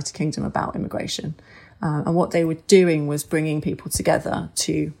in the United Kingdom about immigration. And what they were doing was bringing people together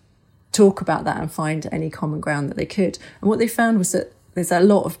to talk about that and find any common ground that they could. And what they found was that there's a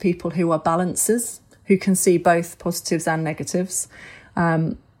lot of people who are balancers, who can see both positives and negatives.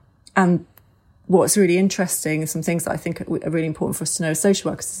 And what's really interesting, and some things that I think are really important for us to know as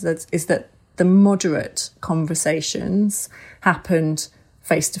social workers, is that the moderate conversations happened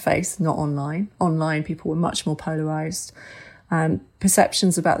face-to-face, not online. Online, people were much more polarised.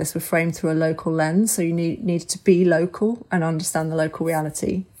 Perceptions about this were framed through a local lens, so you needed to be local and understand the local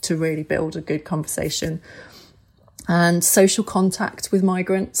reality to really build a good conversation. And social contact with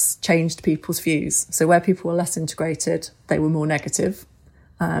migrants changed people's views. So where people were less integrated, they were more negative.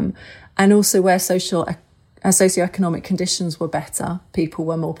 And also where socioeconomic conditions were better, people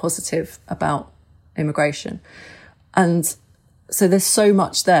were more positive about immigration. And so there's so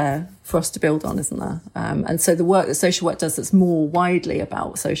much there for us to build on, isn't there? And so the work that social work does that's more widely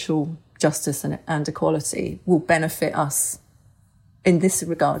about social justice and equality will benefit us in this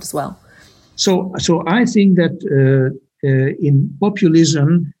regard as well. So I think that in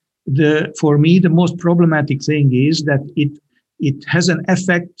populism, for me, the most problematic thing is that it has an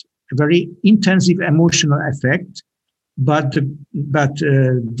effect, a very intensive emotional effect, but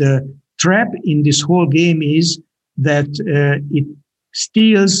the trap in this whole game is that it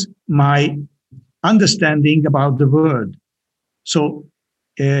steals my understanding about the world. So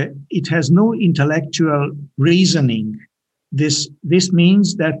it has no intellectual reasoning. This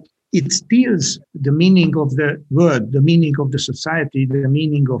means that it steals the meaning of the word, the meaning of the society, the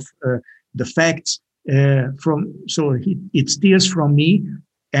meaning of the facts it steals from me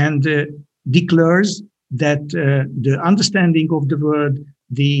and declares that the understanding of the world,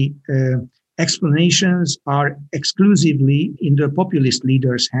 the explanations are exclusively in the populist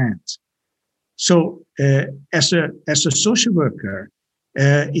leaders' hands. So as a social worker,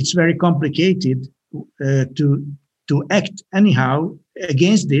 it's very complicated to act anyhow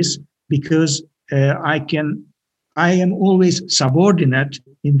against this, because I am always subordinate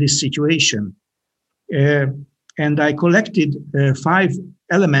in this situation. And I collected 5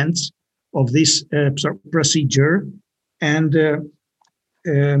 elements of this procedure, and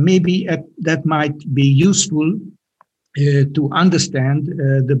maybe that might be useful to understand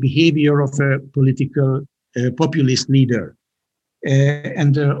the behavior of a political populist leader.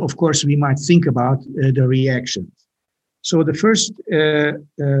 And of course, we might think about the reactions. So the first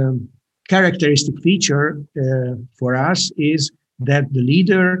characteristic feature for us is that the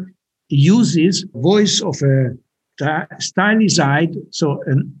leader uses voice of a stylized, so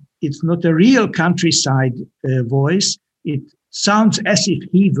it's not a real countryside voice. It sounds as if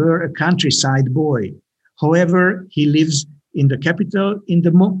he were a countryside boy. However, he lives in the capital, in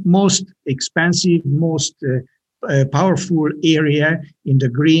the most expansive, most powerful area in the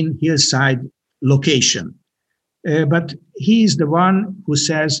green hillside location. But he is the one who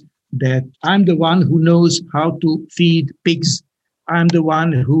says that I'm the one who knows how to feed pigs. I'm the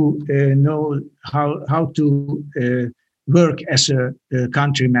one who knows how to work as a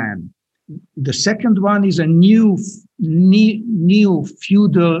countryman. The second one is a new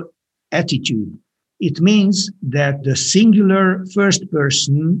feudal attitude. It means that the singular first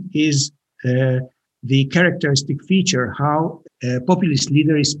person is the characteristic feature, how a populist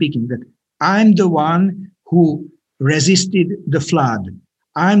leader is speaking, that I'm the one who resisted the flood.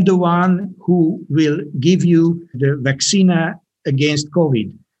 I'm the one who will give you the vaccine against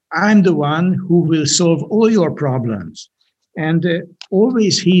COVID. I'm the one who will solve all your problems. And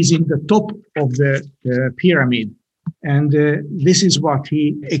always he's in the top of the pyramid. And this is what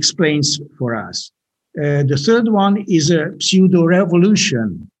he explains for us. The third one is a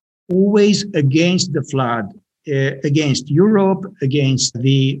pseudo-revolution, always against the flood, against Europe, against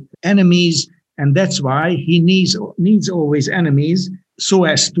the enemies. And that's why he needs always enemies so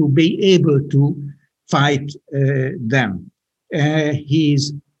as to be able to fight them.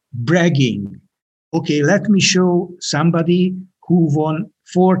 He's bragging. Okay, let me show somebody who won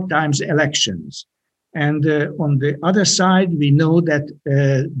 4 times elections. And on the other side, we know that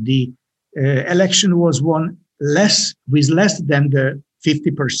the election was won with less than the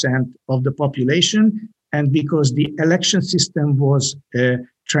 50% of the population. And because the election system was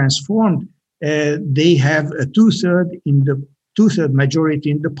transformed, they have a 2/3 in the two-thirds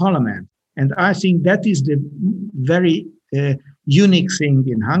majority in the parliament. And I think that is the very unique thing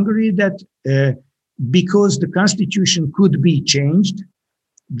in Hungary, that because the constitution could be changed,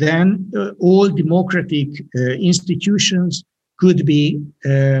 then all democratic institutions could be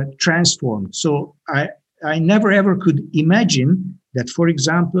transformed. So I never ever could imagine that, for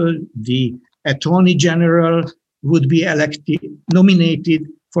example, the Attorney General would be nominated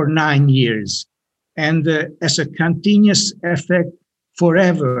for 9 years, and as a continuous effect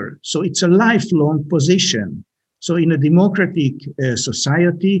forever. So it's a lifelong position. So in a democratic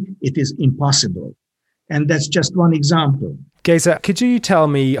society, it is impossible. And that's just one example. Geza, could you tell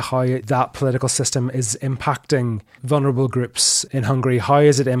me how that political system is impacting vulnerable groups in Hungary? How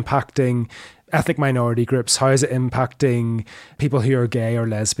is it impacting ethnic minority groups? How is it impacting people who are gay or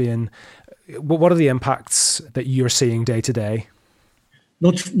lesbian? What are the impacts that you're seeing day to day?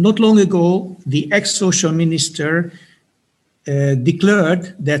 Not long ago, the ex-social minister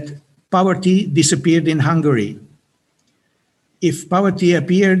declared that poverty disappeared in Hungary. If poverty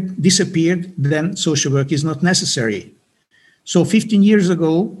disappeared, then social work is not necessary. So 15 years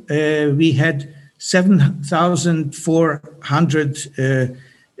ago, we had 7,400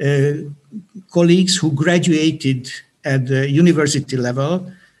 colleagues who graduated at the university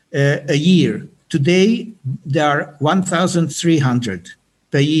level a year. Today, there are 1,300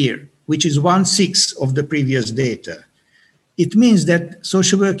 per year, which is 1/6 of the previous data. It means that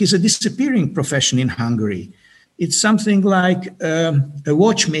social work is a disappearing profession in Hungary. It's something like a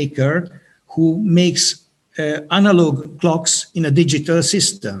watchmaker who makes analog clocks in a digital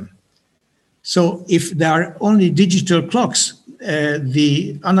system. So if there are only digital clocks,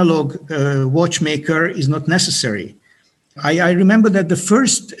 the analog watchmaker is not necessary. I remember that the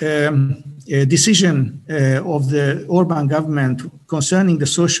first decision of the Orbán government concerning the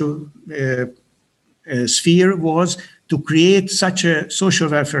social sphere was to create such a social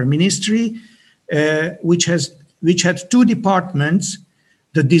welfare ministry, which had two departments,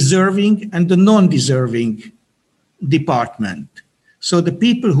 the deserving and the non-deserving department. So the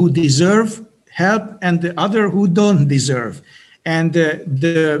people who deserve help and the other who don't deserve. And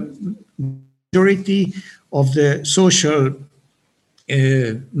the majority of the social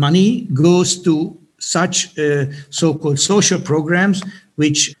money goes to such so-called social programs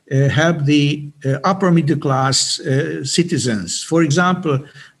which help the upper middle class citizens. For example,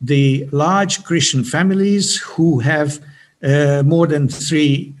 the large Christian families who have more than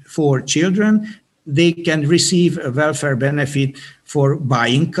 3-4 children, they can receive a welfare benefit for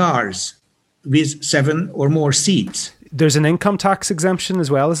buying cars with 7 or more seats. There's an income tax exemption as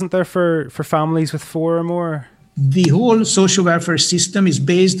well, isn't there, for families with 4 or more? The whole social welfare system is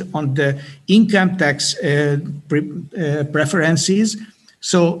based on the income tax preferences.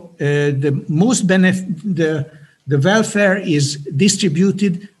 So the welfare is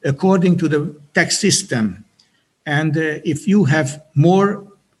distributed according to the tax system. And if you have more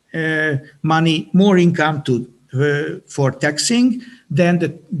money, more income for taxing,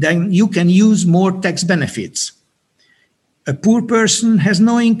 then you can use more tax benefits. A poor person has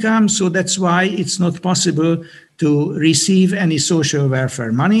no income, so that's why it's not possible to receive any social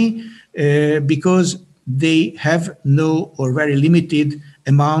welfare money because they have no or very limited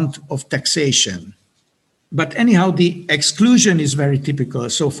amount of taxation. But anyhow, the exclusion is very typical.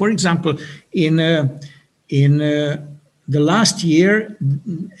 So, for example, in the last year,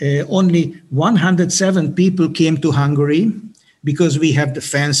 only 107 people came to Hungary because we have the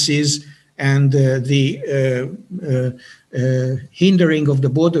fences and the hindering of the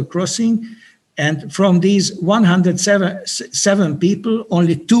border crossing. And from these 107 people,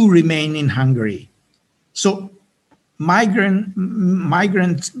 only 2 remain in Hungary. So migrant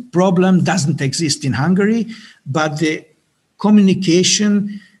problem doesn't exist in Hungary, but the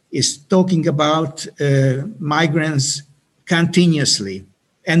communication is talking about migrants continuously,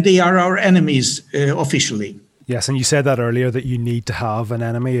 and they are our enemies officially. Yes, and you said that earlier, that you need to have an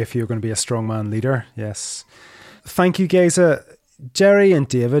enemy if you're going to be a strongman leader. Yes. Thank you, Geza. Jerry and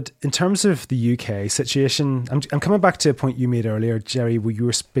David, in terms of the UK situation, I'm coming back to a point you made earlier, Jerry, where you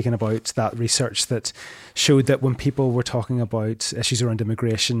were speaking about that research that showed that when people were talking about issues around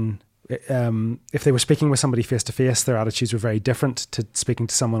immigration, if they were speaking with somebody face to face, their attitudes were very different to speaking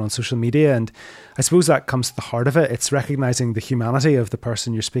to someone on social media. And I suppose that comes to the heart of it. It's recognizing the humanity of the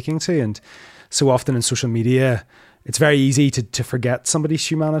person you're speaking to. And so often in social media, it's very easy to forget somebody's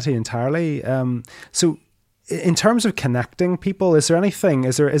humanity entirely. So in terms of connecting people, is there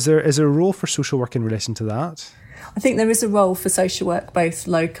a role for social work in relation to that? I think there is a role for social work both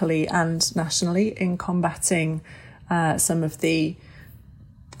locally and nationally in combating some of the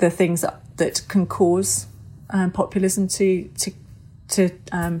things that can cause populism to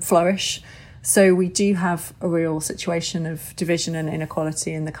flourish. So we do have a real situation of division and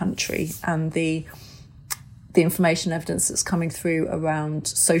inequality in the country, and the information evidence that's coming through around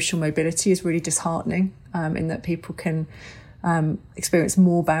social mobility is really disheartening, in that people can experience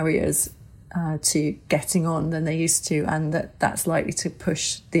more barriers to getting on than they used to, and that's likely to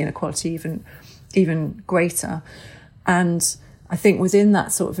push the inequality even greater. And I think within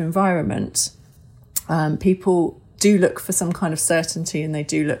that sort of environment, people do look for some kind of certainty, and they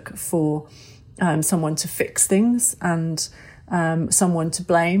do look for someone to fix things and someone to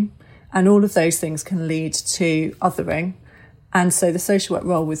blame. And all of those things can lead to othering. And so the social work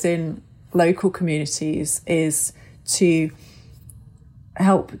role within local communities is to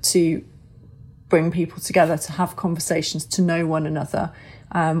help to bring people together, to have conversations, to know one another.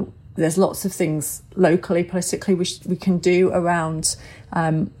 There's lots of things locally, politically, we can do around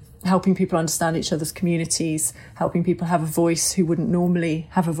helping people understand each other's communities, helping people have a voice who wouldn't normally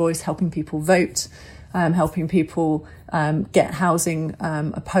have a voice, helping people vote, helping people get housing,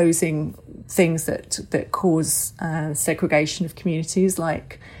 opposing things that cause segregation of communities,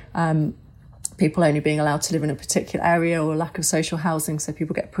 like people only being allowed to live in a particular area, or lack of social housing, so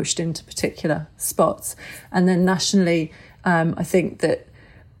people get pushed into particular spots. And then nationally, I think that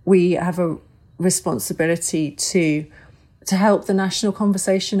we have a responsibility to help the national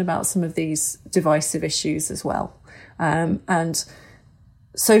conversation about some of these divisive issues as well. And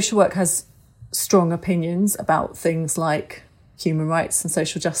social work has strong opinions about things like human rights and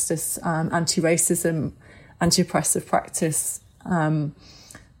social justice, anti-racism, anti-oppressive practice,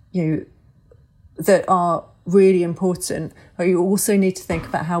 that are really important. But you also need to think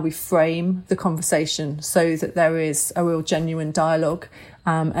about how we frame the conversation so that there is a real genuine dialogue,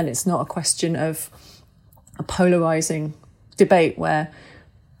 and it's not a question of a polarising debate where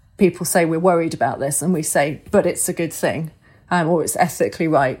people say we're worried about this and we say but it's a good thing, or it's ethically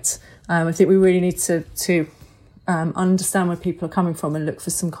right. I think we really need to understand where people are coming from and look for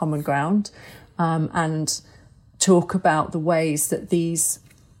some common ground, and talk about the ways that these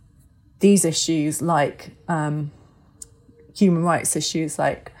issues, like human rights issues,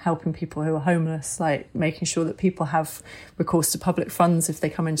 like helping people who are homeless, like making sure that people have recourse to public funds if they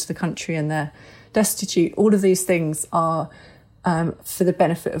come into the country and they're destitute, all of these things are for the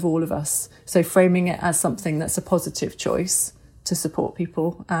benefit of all of us. So framing it as something that's a positive choice to support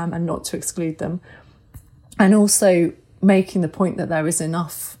people, and not to exclude them. And also making the point that there is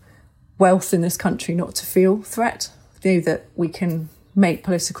enough wealth in this country not to feel threat, that we can make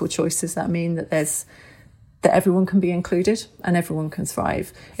political choices that mean that that everyone can be included and everyone can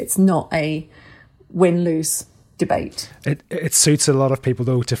thrive. It's not a win-lose debate. It suits a lot of people,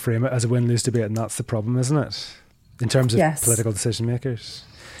 though, to frame it as a win-lose debate, and that's the problem, isn't it? In terms of political decision makers.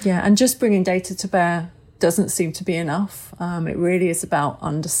 Yeah, and just bringing data to bear doesn't seem to be enough. It really is about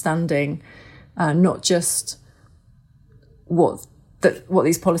understanding not just what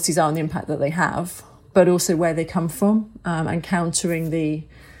these policies are and the impact that they have, but also where they come from, and countering the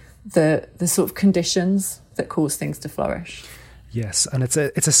sort of conditions that cause things to flourish. Yes, and it's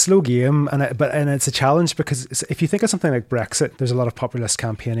a slow game, and it's a challenge, because if you think of something like Brexit, there's a lot of populist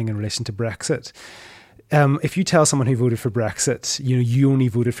campaigning in relation to Brexit. If you tell someone who voted for Brexit, you only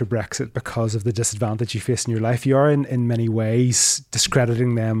voted for Brexit because of the disadvantage you face in your life, you are in many ways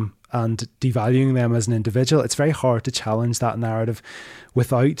discrediting them and devaluing them as an individual. It's very hard to challenge that narrative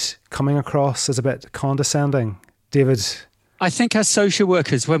without coming across as a bit condescending. David? I think as social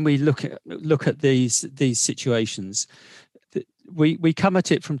workers, when we look at these situations, we come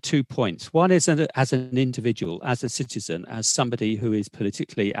at it from 2 points. One is as an individual, as a citizen, as somebody who is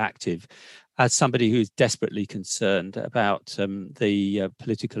politically active, as somebody who is desperately concerned about the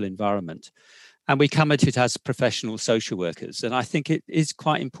political environment. And we come at it as professional social workers. And I think it is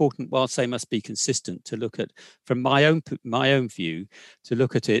quite important, whilst they must be consistent, to look at, from my own view, to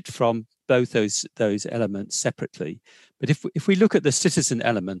look at it from both those elements separately. But if we look at the citizen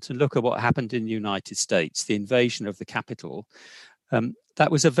element and look at what happened in the United States, the invasion of the Capitol,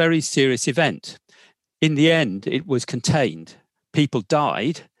 that was a very serious event. In the end, it was contained. People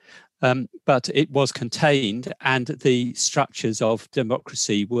died, but it was contained, and the structures of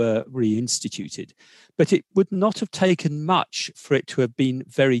democracy were reinstituted. But it would not have taken much for it to have been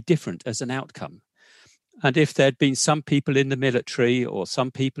very different as an outcome. And if there'd been some people in the military or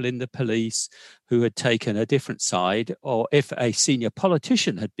some people in the police who had taken a different side, or if a senior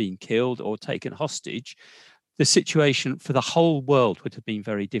politician had been killed or taken hostage, the situation for the whole world would have been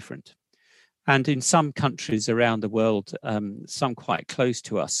very different. And in some countries around the world, some quite close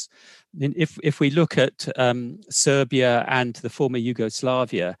to us, if we look at Serbia and the former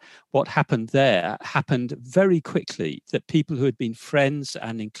Yugoslavia, what happened there happened very quickly, that people who had been friends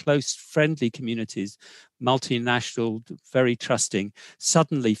and in close friendly communities, multinational, very trusting,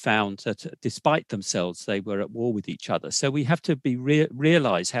 suddenly found that despite themselves, they were at war with each other. So we have to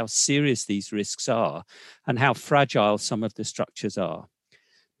realize how serious these risks are and how fragile some of the structures are.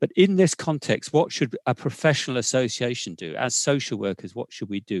 But in this context, what should a professional association do? As social workers, what should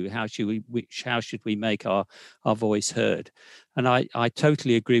we do? How should we make our voice heard? And I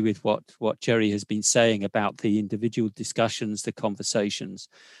totally agree with what Jerry has been saying about the individual discussions, the conversations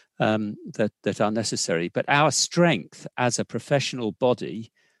that are necessary. But our strength as a professional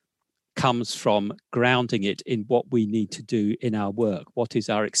body comes from grounding it in what we need to do in our work. What is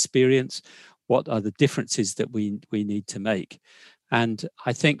our experience? What are the differences that we need to make? And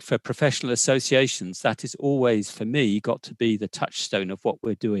I think for professional associations, that is always, for me, got to be the touchstone of what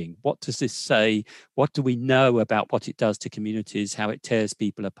we're doing. What does this say? What do we know about what it does to communities, how it tears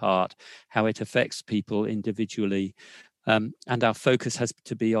people apart, how it affects people individually? And our focus has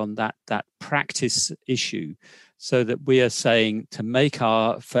to be on that practice issue, so that we are saying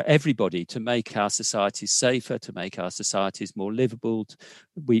for everybody, to make our societies safer, to make our societies more livable,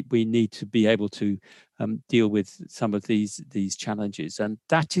 we need to be able to deal with some of these challenges. And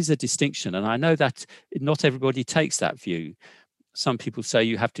that is a distinction. And I know that not everybody takes that view. Some people say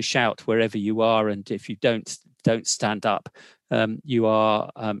you have to shout wherever you are, and if you don't stand up, you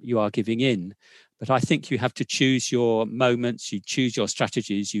are giving in. But I think you have to choose your moments, you choose your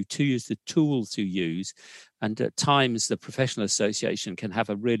strategies, you choose the tools you use. And at times, the professional association can have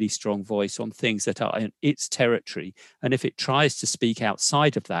a really strong voice on things that are in its territory. And if it tries to speak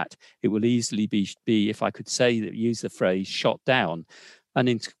outside of that, it will easily be, if I could use the phrase, shot down. And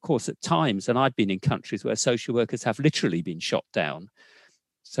of course, at times, and I've been in countries where social workers have literally been shot down.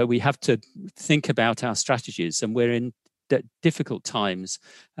 So we have to think about our strategies, and we're in difficult times,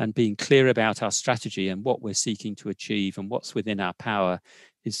 and being clear about our strategy and what we're seeking to achieve and what's within our power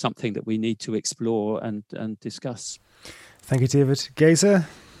is something that we need to explore and discuss. Thank you, David. Geza?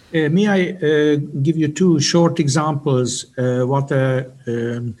 May I give you two short examples what a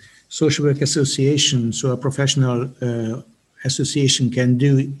social work association, so a professional association, can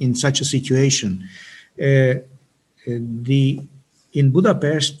do in such a situation. In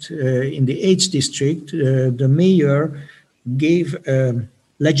Budapest, in the 8th district, the mayor gave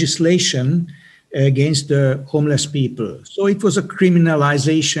legislation against the homeless people. So it was a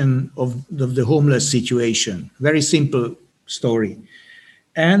criminalization of the homeless situation. Very simple story.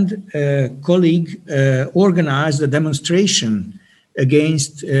 And a colleague organized a demonstration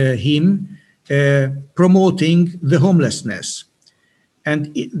against him, promoting the homelessness.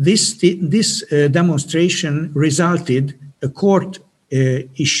 And this demonstration resulted a court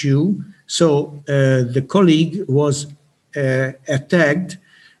issue. So the colleague was attacked,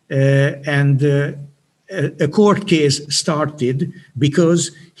 and a court case started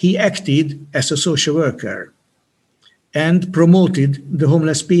because he acted as a social worker and promoted the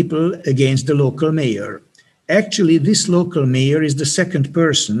homeless people against the local mayor. Actually, this local mayor is the second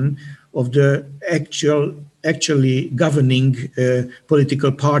person of the actually governing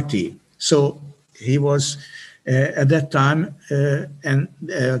political party. So he was at that time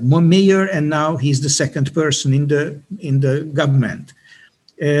one mayor, and now he's the second person in the government.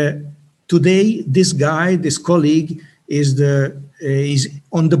 Today, this colleague, is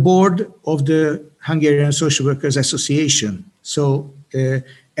on the board of the Hungarian Social Workers Association. So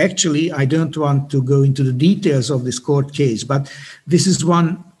actually, I don't want to go into the details of this court case, but this is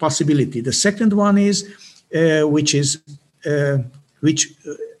one possibility. The second one is, which is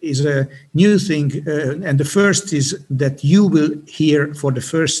a new thing, and the first is that you will hear for the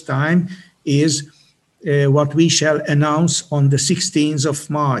first time, is what we shall announce on the 16th of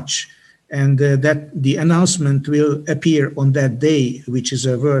March. And that the announcement will appear on that day, which is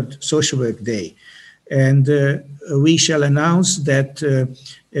a World Social Work Day. And we shall announce that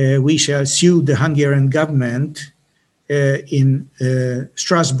we shall sue the Hungarian government in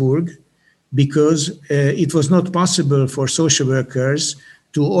Strasbourg, because it was not possible for social workers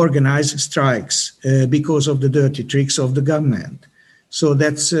to organize strikes because of the dirty tricks of the government. So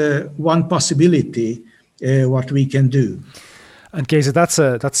that's one possibility what we can do. And Geza, that's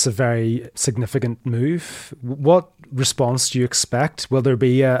a very significant move. What response do you expect? Will there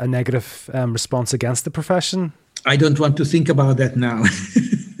be a negative response against the profession? I don't want to think about that now.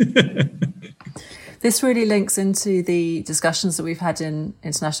 This really links into the discussions that we've had in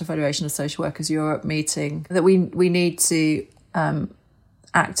International Federation of Social Workers Europe meeting, that we need to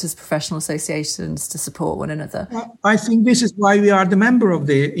act as professional associations to support one another. I think this is why we are the member of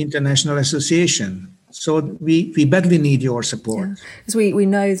the International Association. So we badly need your support. Because we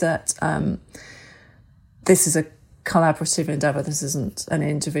know that this is a collaborative endeavour. This isn't an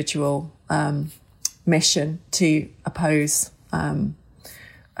individual mission to oppose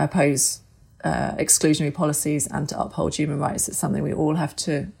exclusionary policies and to uphold human rights. It's something we all have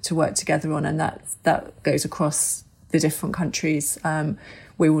to work together on, and that goes across the different countries.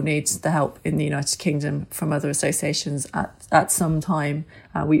 We will need the help in the United Kingdom from other associations at some time.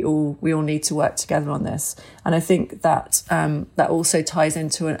 We all need to work together on this. And I think that that also ties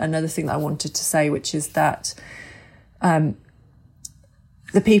into another thing that I wanted to say, which is that the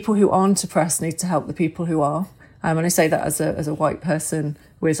people who aren't oppressed need to help the people who are. And I say that as a white person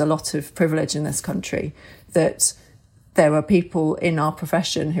with a lot of privilege in this country, that there are people in our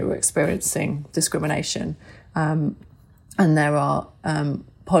profession who are experiencing discrimination, and there are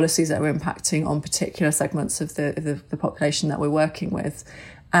policies that are impacting on particular segments of the population that we're working with.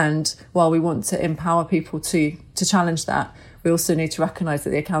 And while we want to empower people to challenge that, we also need to recognise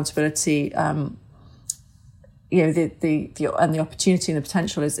that the accountability, the opportunity and the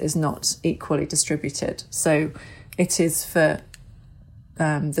potential is not equally distributed. So it is for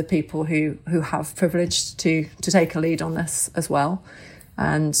the people who have privilege to take a lead on this as well.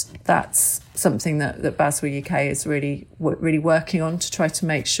 And that's something that BASW UK is really working on, to try to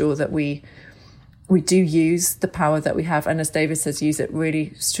make sure that we do use the power that we have, and as David says, use it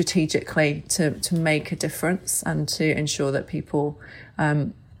really strategically to make a difference and to ensure that people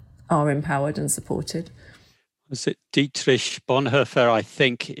are empowered and supported. Was it Dietrich Bonhoeffer, I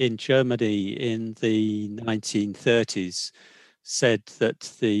think, in Germany in the 1930s, said that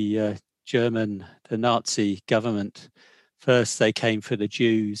the Nazi government, first they came for the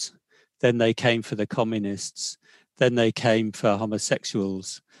Jews, then they came for the communists, then they came for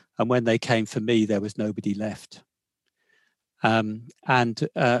homosexuals, and when they came for me, there was nobody left. That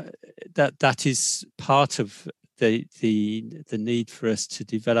is part of the need for us to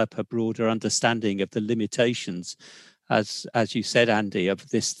develop a broader understanding of the limitations, as you said, Andy, of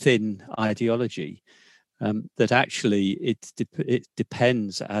this thin ideology. That actually it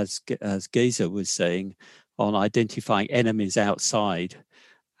depends, as Geza was saying, on identifying enemies outside,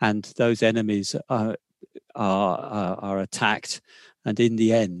 and those enemies are attacked, and in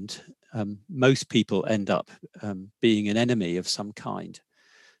the end, most people end up being an enemy of some kind,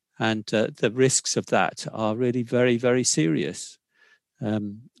 and the risks of that are really very, very serious.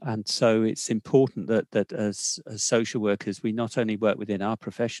 And so it's important that as social workers, we not only work within our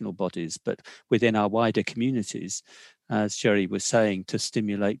professional bodies, but within our wider communities, as Jerry was saying, to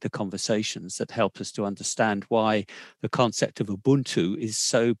stimulate the conversations that help us to understand why the concept of Ubuntu is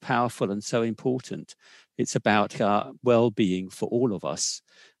so powerful and so important. It's about our well-being for all of us,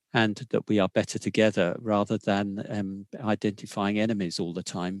 and that we are better together rather than identifying enemies all the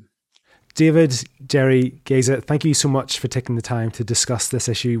time. David, Jerry, Geza, thank you so much for taking the time to discuss this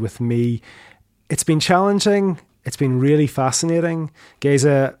issue with me. It's been challenging. It's been really fascinating.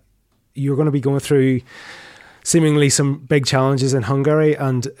 Geza, you're going to be going through seemingly some big challenges in Hungary,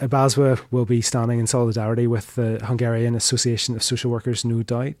 and BASW will be standing in solidarity with the Hungarian Association of Social Workers, no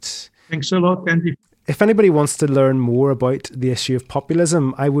doubt. Thanks a lot, Andy. If anybody wants to learn more about the issue of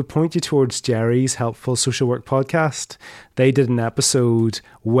populism, I would point you towards Jerry's Helpful Social Work podcast. They did an episode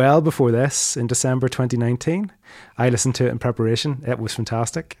well before this in December 2019. I listened to it in preparation. It was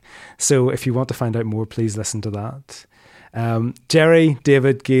fantastic. So if you want to find out more, please listen to that. Jerry,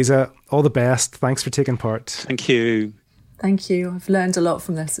 David, Geza, all the best. Thanks for taking part. Thank you. Thank you. I've learned a lot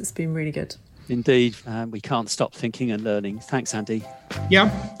from this. It's been really good. Indeed. We can't stop thinking and learning. Thanks, Andy. Yeah,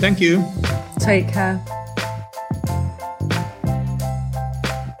 thank you. Take care.